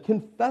have sinned,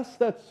 confess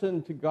that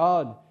sin to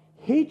God.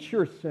 Hate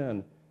your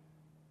sin.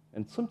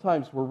 And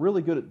sometimes we're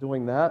really good at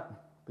doing that,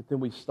 but then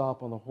we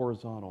stop on the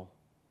horizontal.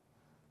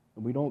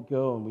 And we don't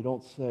go and we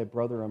don't say,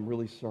 brother, I'm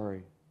really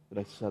sorry. that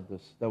I said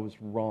this. That was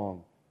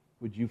wrong.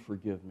 Would you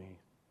forgive me?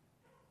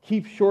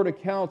 Keep short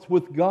accounts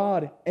with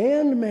God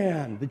and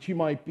man, that you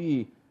might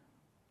be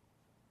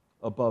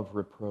above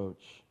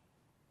reproach.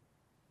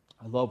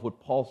 I love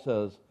what Paul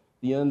says,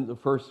 the end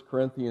of 1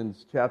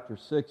 Corinthians chapter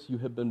 6, you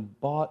have been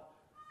bought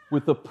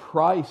with a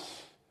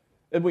price.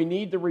 And we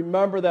need to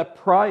remember that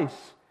price.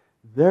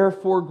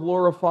 Therefore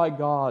glorify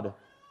God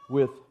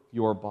with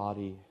your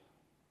body.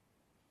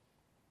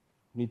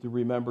 We need to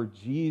remember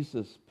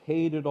Jesus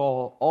paid it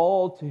all.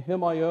 All to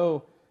him I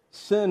owe.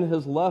 Sin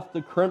has left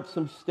a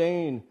crimson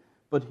stain,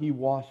 but he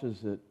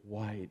washes it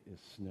white as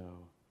snow.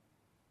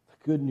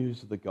 The good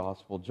news of the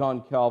gospel.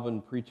 John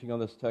Calvin, preaching on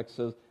this text,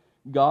 says,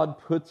 God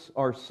puts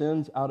our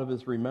sins out of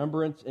his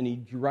remembrance, and he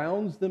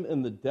drowns them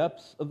in the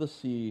depths of the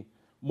sea.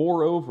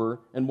 Moreover,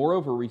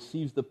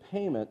 receives the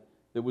payment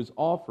that was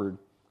offered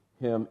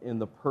him in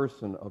the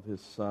person of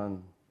his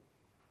Son.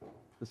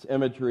 This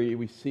imagery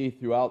we see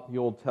throughout the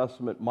Old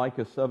Testament.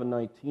 Micah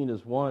 7:19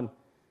 is one.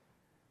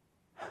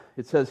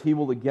 It says, he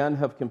will again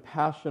have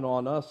compassion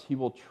on us. He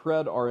will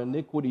tread our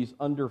iniquities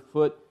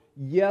underfoot.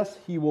 Yes,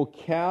 he will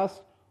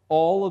cast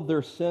all of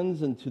their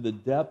sins into the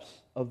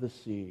depths of the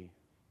sea.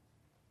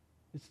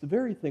 It's the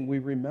very thing we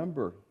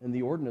remember in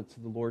the ordinance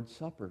of the Lord's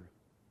Supper.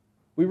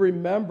 We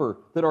remember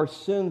that our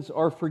sins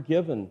are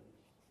forgiven.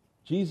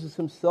 Jesus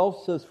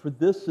himself says, For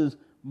this is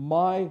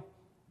my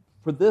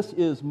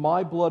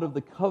blood of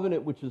the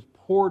covenant, which is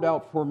poured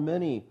out for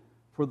many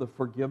for the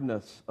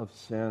forgiveness of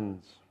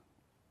sins.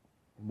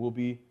 And we'll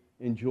be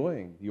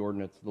enjoying the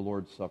ordinance of the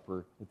Lord's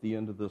Supper at the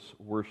end of this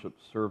worship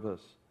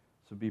service.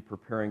 So be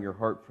preparing your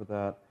heart for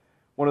that.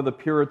 One of the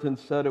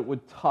Puritans said it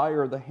would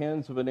tire the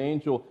hands of an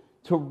angel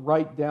to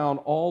write down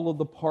all of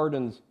the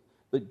pardons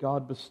that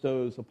God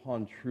bestows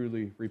upon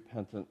truly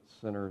repentant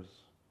sinners.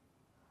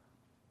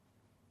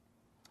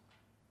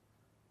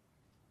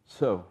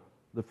 So,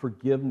 the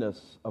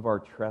forgiveness of our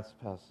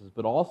trespasses,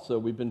 but also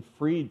we've been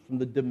freed from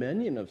the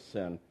dominion of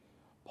sin.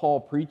 Paul,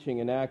 preaching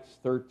in Acts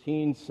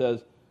 13,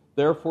 says,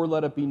 Therefore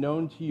let it be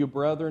known to you,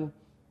 brethren,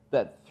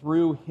 that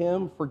through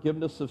him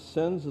forgiveness of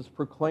sins is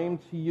proclaimed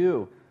to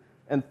you,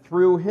 and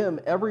through him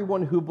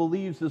everyone who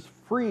believes is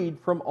freed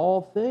from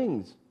all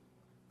things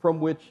from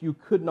which you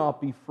could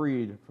not be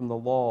freed from the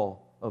law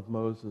of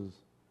Moses.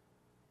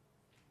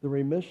 The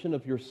remission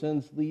of your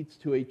sins leads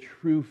to a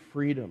true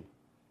freedom.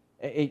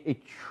 A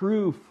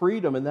true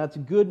freedom, and that's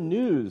good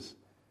news.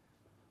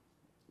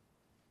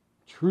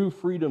 True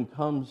freedom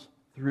comes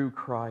through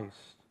Christ.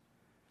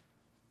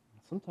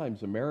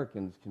 Sometimes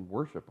Americans can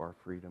worship our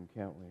freedom,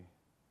 can't we?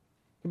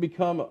 It can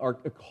become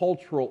a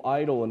cultural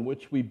idol in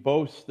which we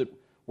boast that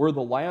we're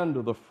the land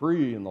of the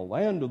free and the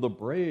land of the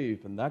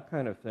brave and that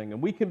kind of thing.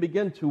 And we can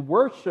begin to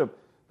worship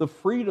the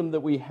freedom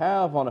that we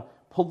have on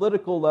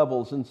political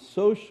levels and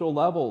social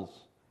levels.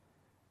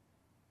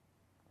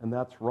 And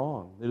that's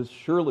wrong. It has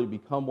surely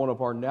become one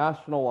of our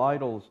national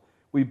idols.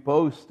 We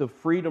boast of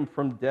freedom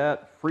from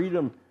debt,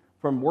 freedom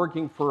from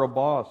working for a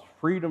boss,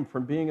 freedom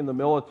from being in the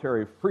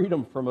military,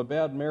 freedom from a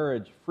bad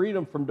marriage,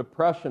 freedom from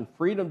depression,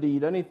 freedom to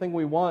eat anything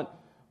we want.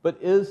 But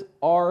is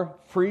our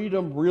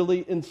freedom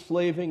really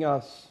enslaving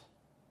us?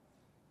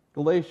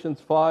 Galatians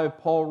 5,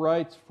 Paul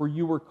writes, For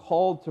you were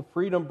called to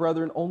freedom,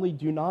 brethren, only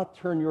do not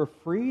turn your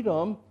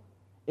freedom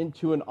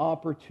into an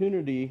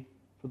opportunity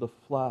for the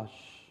flesh.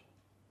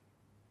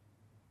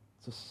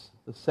 It's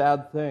the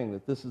sad thing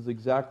that this is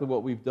exactly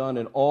what we've done.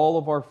 In all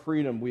of our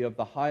freedom, we have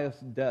the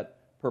highest debt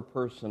per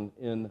person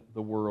in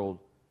the world,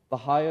 the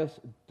highest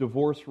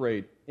divorce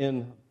rate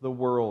in the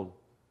world,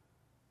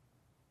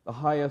 the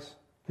highest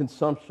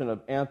consumption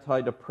of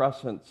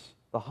antidepressants,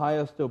 the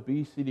highest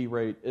obesity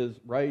rate is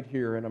right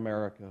here in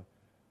America.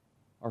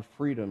 Our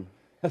freedom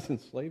has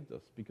enslaved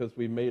us because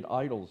we made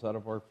idols out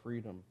of our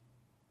freedom.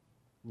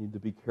 We need to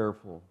be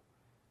careful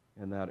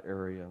in that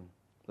area.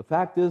 The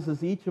fact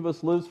is each of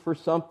us lives for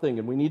something,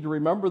 and we need to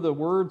remember the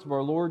words of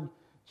our Lord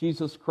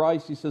Jesus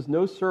Christ. He says,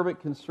 No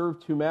servant can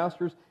serve two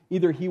masters.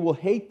 Either he will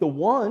hate the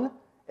one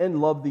and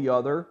love the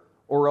other,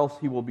 or else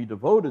he will be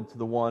devoted to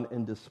the one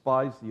and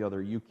despise the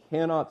other. You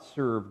cannot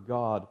serve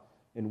God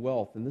and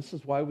wealth. And this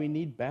is why we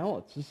need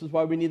balance. This is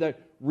why we need that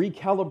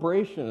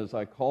recalibration, as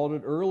I called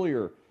it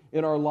earlier,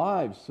 in our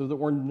lives, so that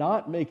we're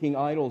not making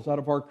idols out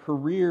of our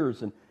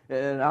careers and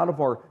out of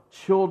our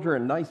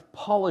children, nice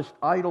polished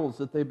idols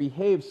that they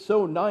behave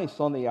so nice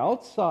on the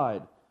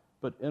outside,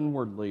 but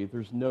inwardly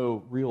there's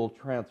no real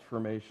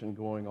transformation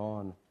going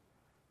on.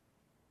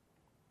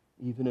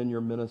 Even in your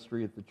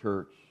ministry at the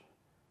church.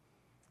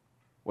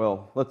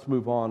 Well, let's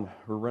move on.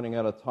 We're running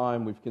out of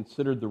time. We've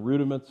considered the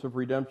rudiments of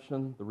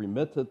redemption, the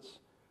remittance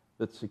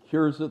that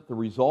secures it, the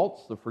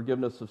results, the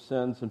forgiveness of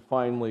sins, and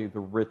finally, the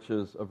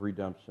riches of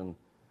redemption.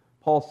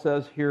 Paul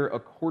says here,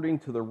 according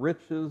to the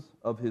riches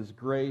of his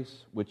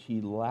grace, which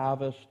he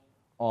lavished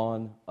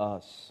on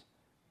us.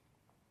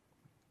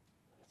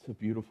 It's a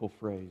beautiful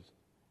phrase.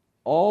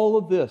 All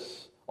of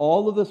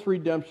this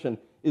redemption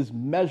is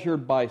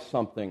measured by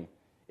something.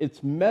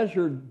 It's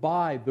measured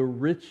by the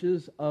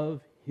riches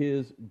of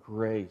his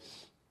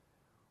grace.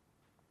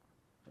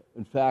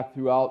 In fact,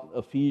 throughout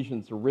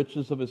Ephesians, the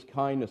riches of His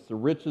kindness, the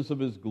riches of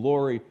His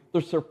glory,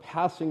 the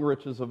surpassing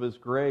riches of His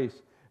grace.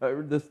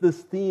 This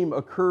theme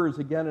occurs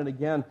again and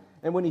again.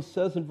 And when he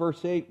says in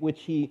verse 8,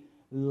 which He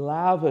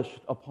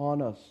lavished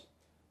upon us,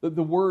 the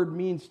word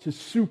means to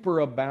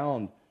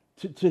superabound,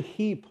 to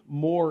heap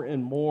more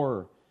and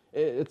more.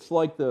 It's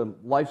like the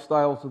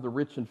lifestyles of the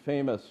rich and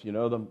famous,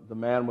 the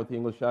man with the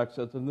English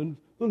accent, and then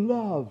the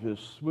lavish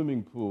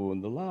swimming pool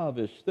and the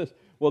lavish this.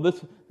 Well,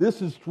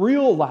 this is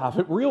real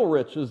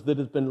riches that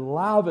has been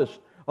lavished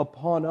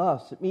upon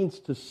us. It means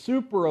to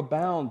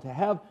superabound, to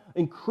have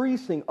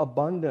increasing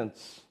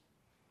abundance.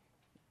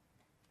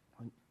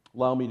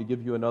 Allow me to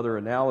give you another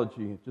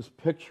analogy, just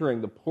picturing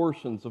the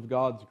portions of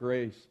God's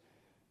grace.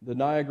 The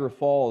Niagara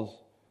Falls,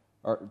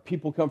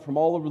 people come from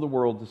all over the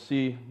world to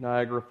see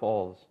Niagara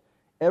Falls.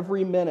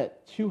 Every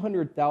minute,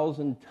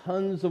 200,000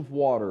 tons of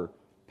water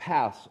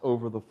pass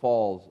over the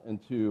falls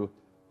into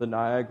the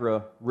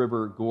Niagara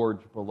River gorge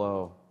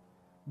below.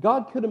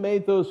 God could have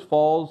made those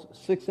falls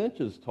 6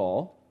 inches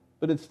tall,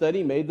 but instead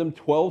He made them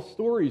 12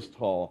 stories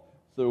tall.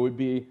 So it would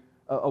be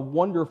a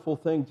wonderful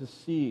thing to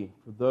see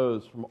for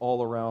those from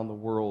all around the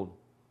world.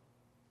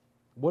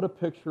 What a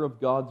picture of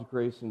God's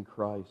grace in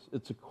Christ.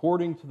 It's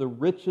according to the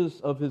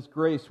riches of His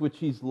grace, which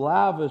He's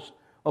lavished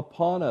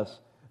upon us.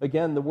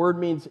 Again, the word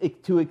means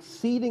to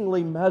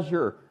exceedingly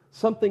measure,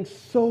 something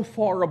so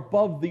far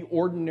above the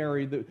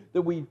ordinary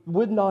that we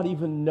would not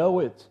even know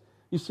it.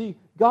 You see,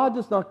 God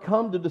does not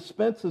come to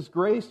dispense His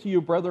grace to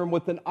you, brethren,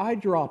 with an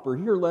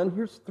eyedropper. Here, Len,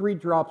 here's 3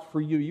 drops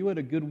for you. You had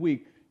a good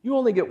week. You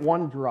only get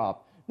 1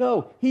 drop.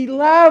 No, He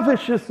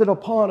lavishes it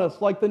upon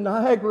us like the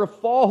Niagara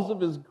Falls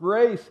of His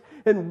grace,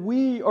 and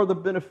we are the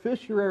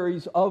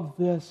beneficiaries of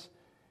this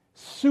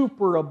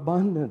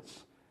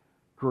superabundance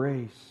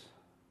grace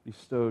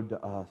bestowed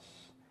to us.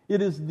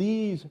 It is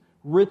these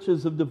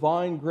riches of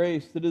divine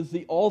grace that is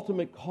the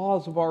ultimate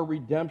cause of our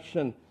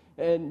redemption.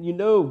 And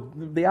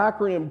the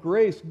acronym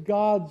GRACE,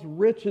 God's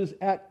riches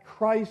at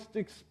Christ's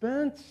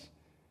expense.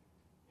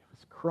 It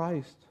was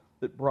Christ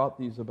that brought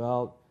these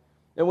about.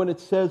 And when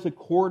it says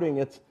according,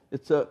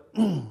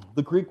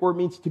 the Greek word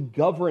means to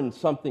govern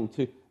something,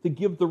 to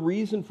give the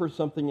reason for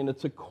something, and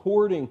it's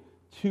according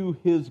to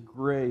His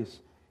grace,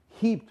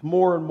 heaped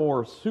more and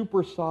more,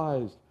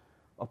 supersized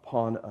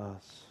upon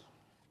us.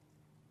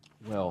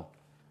 Well,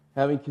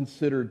 having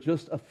considered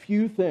just a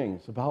few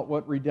things about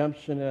what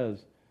redemption is,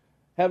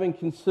 having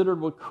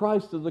considered what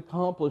Christ has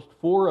accomplished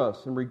for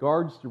us in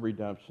regards to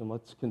redemption,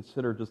 let's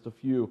consider just a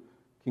few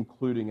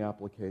concluding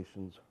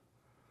applications.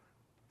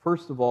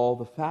 First of all,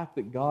 the fact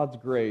that God's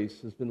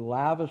grace has been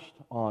lavished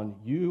on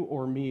you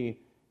or me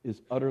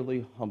is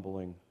utterly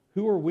humbling.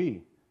 Who are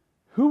we?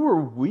 Who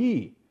are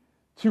we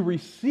to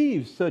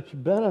receive such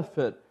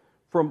benefit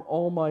from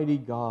Almighty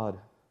God?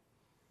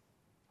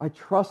 I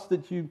trust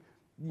that you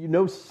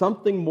know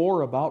something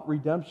more about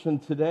redemption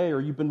today,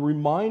 or you've been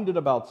reminded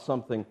about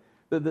something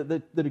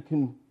that it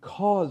can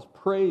cause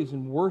praise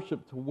and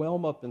worship to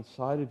whelm up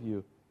inside of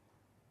you.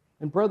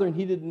 And brethren,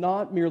 He did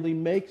not merely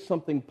make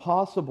something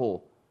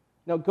possible.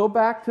 Now go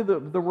back to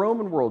the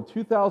Roman world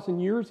 2,000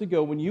 years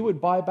ago when you would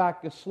buy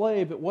back a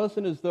slave. It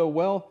wasn't as though,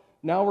 well,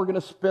 now we're going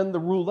to spin the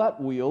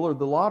roulette wheel or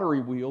the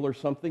lottery wheel or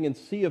something and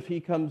see if he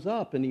comes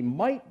up and he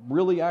might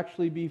really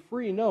actually be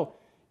free. No,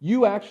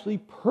 you actually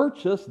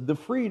purchased the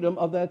freedom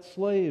of that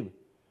slave.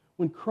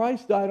 When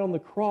Christ died on the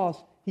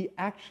cross, He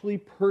actually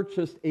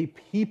purchased a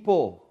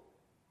people,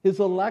 His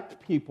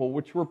elect people,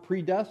 which were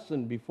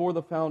predestined before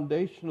the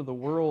foundation of the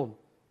world.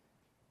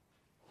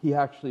 He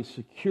actually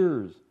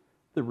secures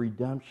the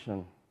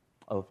redemption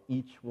of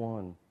each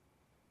one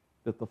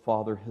that the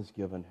Father has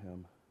given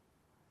Him.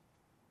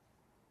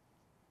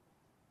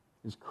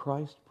 Is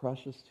Christ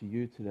precious to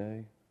you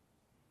today?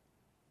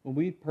 When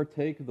we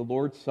partake of the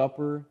Lord's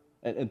Supper,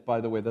 and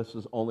by the way, this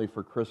is only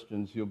for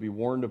Christians, you'll be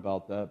warned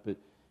about that, but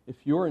if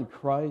you're in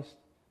Christ,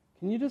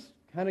 can you just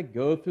kind of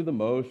go through the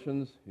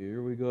motions?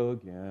 Here we go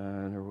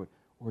again.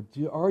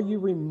 Are you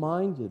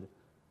reminded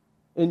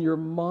in your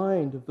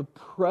mind of the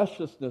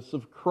preciousness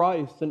of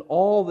Christ and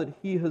all that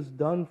He has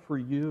done for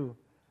you?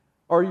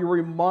 Are you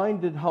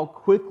reminded how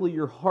quickly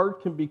your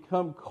heart can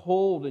become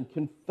cold and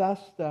confess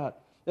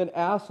that and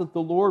ask that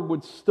the Lord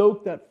would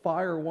stoke that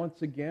fire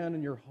once again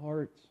in your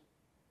heart?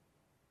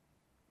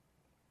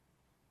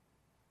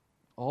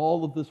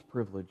 All of this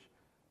privilege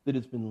that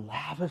has been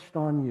lavished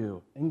on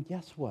you. And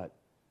guess what?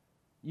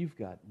 You've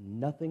got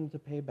nothing to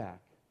pay back.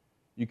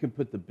 You can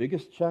put the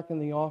biggest check in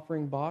the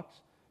offering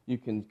box. You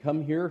can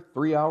come here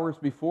 3 hours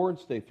before and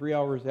stay 3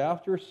 hours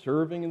after,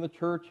 serving in the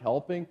church,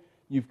 helping.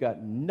 You've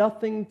got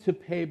nothing to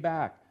pay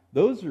back.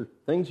 Those are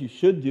things you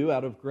should do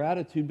out of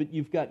gratitude, but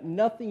you've got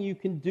nothing you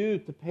can do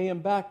to pay Him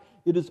back.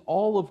 It is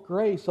all of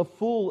grace, a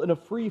full and a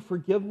free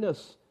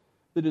forgiveness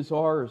that is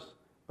ours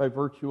by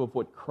virtue of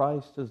what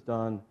Christ has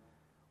done.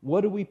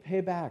 What do we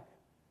pay back?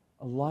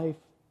 A life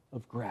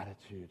of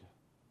gratitude.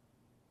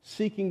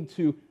 Seeking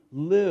to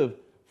live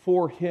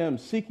for Him,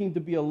 seeking to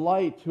be a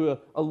light to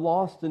a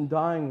lost and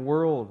dying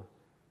world.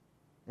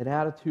 An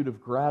attitude of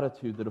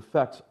gratitude that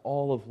affects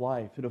all of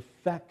life. It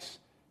affects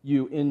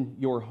you in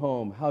your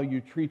home, how you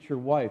treat your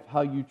wife,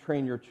 how you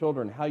train your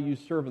children, how you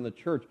serve in the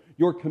church,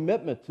 your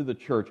commitment to the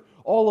church.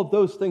 All of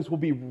those things will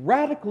be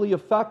radically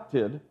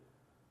affected,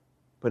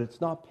 but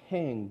it's not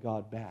paying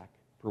God back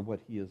for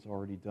what he has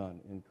already done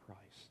in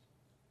Christ.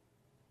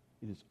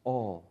 It is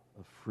all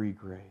of free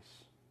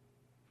grace.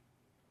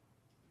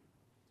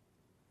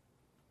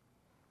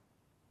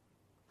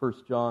 1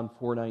 John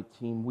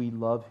 4:19, we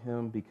love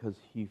him because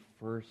he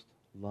first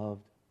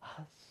loved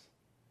us.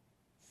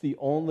 It's the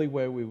only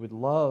way we would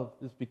love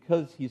is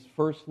because he's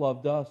first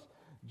loved us.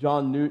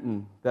 John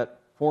Newton, that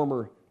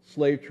former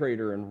slave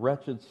trader and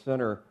wretched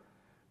sinner,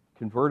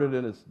 converted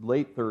in his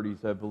late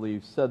 30s, I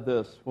believe, said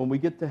this: when we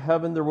get to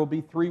heaven, there will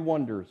be three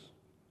wonders.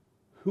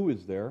 Who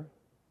is there?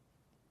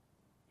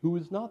 Who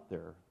is not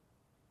there?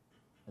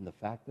 And the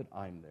fact that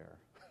I'm there.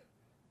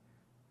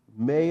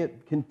 May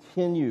it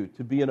continue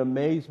to be an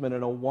amazement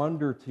and a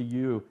wonder to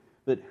you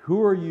that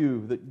who are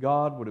you that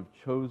God would have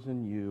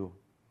chosen you?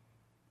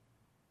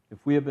 If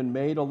we have been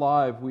made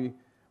alive, we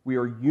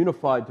are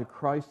unified to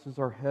Christ as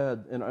our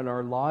head, and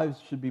our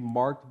lives should be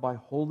marked by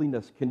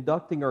holiness,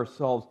 conducting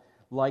ourselves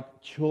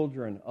like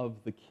children of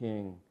the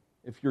King.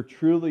 If you're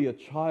truly a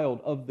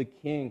child of the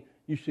King,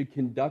 you should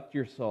conduct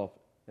yourself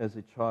as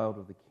a child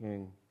of the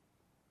King.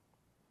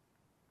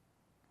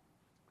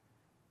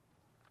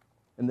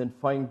 And then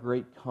find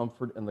great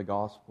comfort in the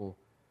gospel.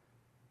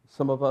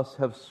 Some of us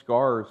have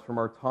scars from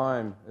our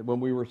time when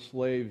we were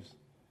slaves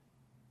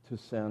to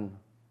sin.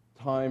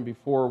 Time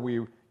before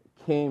we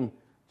came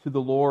to the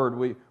Lord.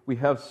 We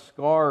have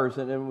scars,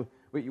 and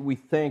we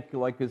think,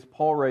 like as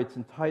Paul writes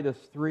in Titus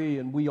 3,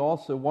 and we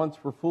also once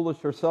were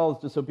foolish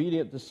ourselves,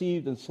 disobedient,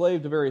 deceived,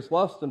 enslaved to various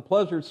lusts and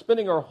pleasures,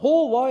 spending our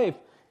whole life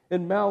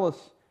in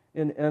malice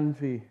and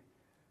envy.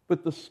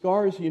 But the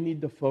scars you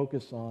need to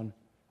focus on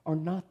are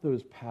not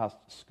those past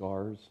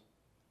scars.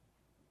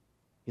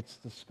 It's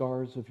the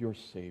scars of your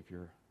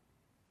Savior.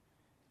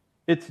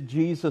 It's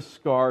Jesus'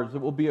 scars.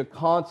 It will be a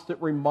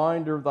constant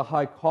reminder of the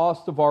high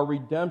cost of our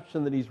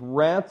redemption, that he's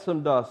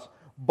ransomed us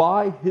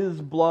by his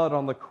blood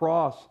on the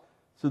cross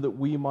so that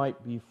we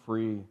might be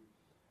free.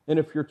 And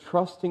if you're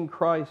trusting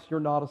Christ, you're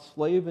not a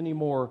slave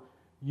anymore.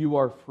 You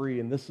are free.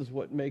 And this is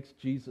what makes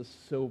Jesus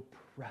so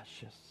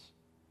precious.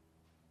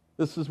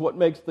 This is what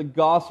makes the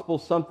gospel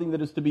something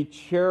that is to be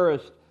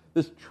cherished.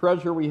 This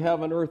treasure we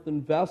have on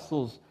earthen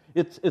vessels,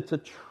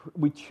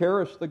 we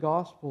cherish the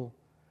gospel.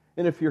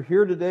 And if you're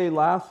here today,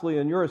 lastly,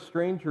 and you're a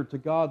stranger to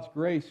God's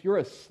grace, you're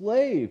a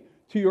slave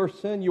to your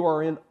sin, you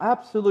are in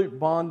absolute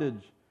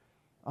bondage,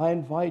 I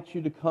invite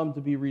you to come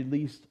to be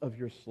released of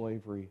your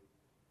slavery.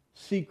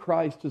 See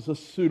Christ as a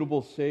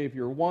suitable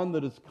Savior, one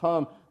that has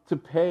come to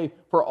pay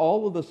for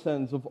all of the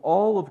sins of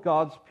all of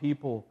God's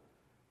people.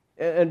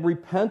 And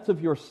repent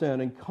of your sin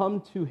and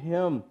come to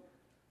him.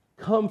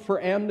 Come for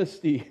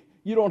amnesty.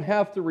 You don't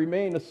have to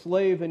remain a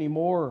slave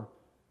anymore.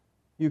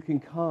 You can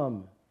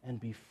come and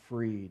be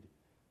freed.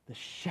 The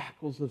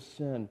shackles of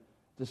sin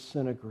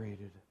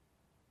disintegrated.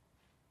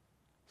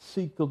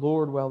 Seek the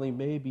Lord while he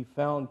may be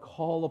found.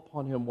 Call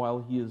upon him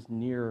while he is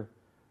near.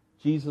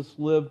 Jesus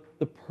lived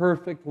the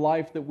perfect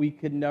life that we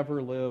could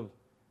never live.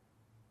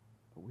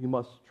 But we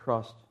must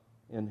trust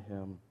in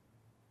him.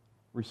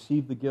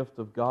 Receive the gift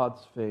of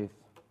God's faith.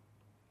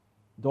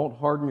 Don't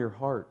harden your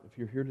heart. If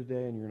you're here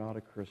today and you're not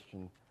a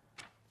Christian,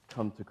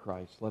 come to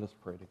Christ. Let us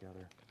pray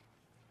together.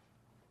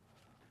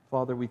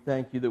 Father, we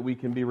thank you that we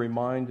can be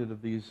reminded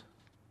of these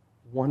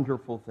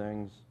wonderful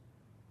things.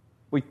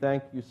 We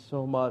thank you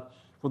so much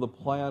for the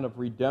plan of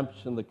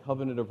redemption, the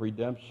covenant of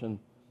redemption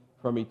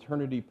from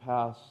eternity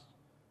past.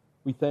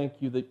 We thank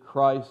you that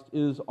Christ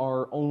is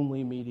our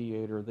only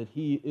mediator, that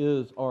he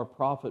is our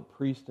prophet,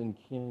 priest, and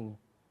king.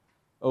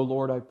 Oh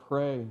Lord, I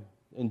pray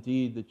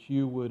indeed that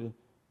you would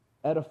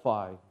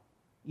edify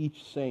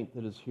each saint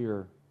that is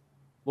here.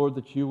 Lord,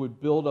 that you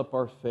would build up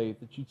our faith,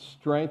 that you'd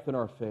strengthen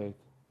our faith.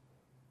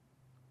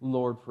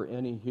 Lord, for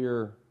any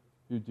here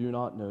who do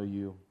not know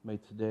you, may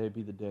today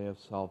be the day of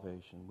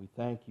salvation. We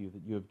thank you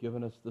that you have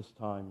given us this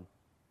time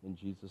in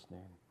Jesus' name.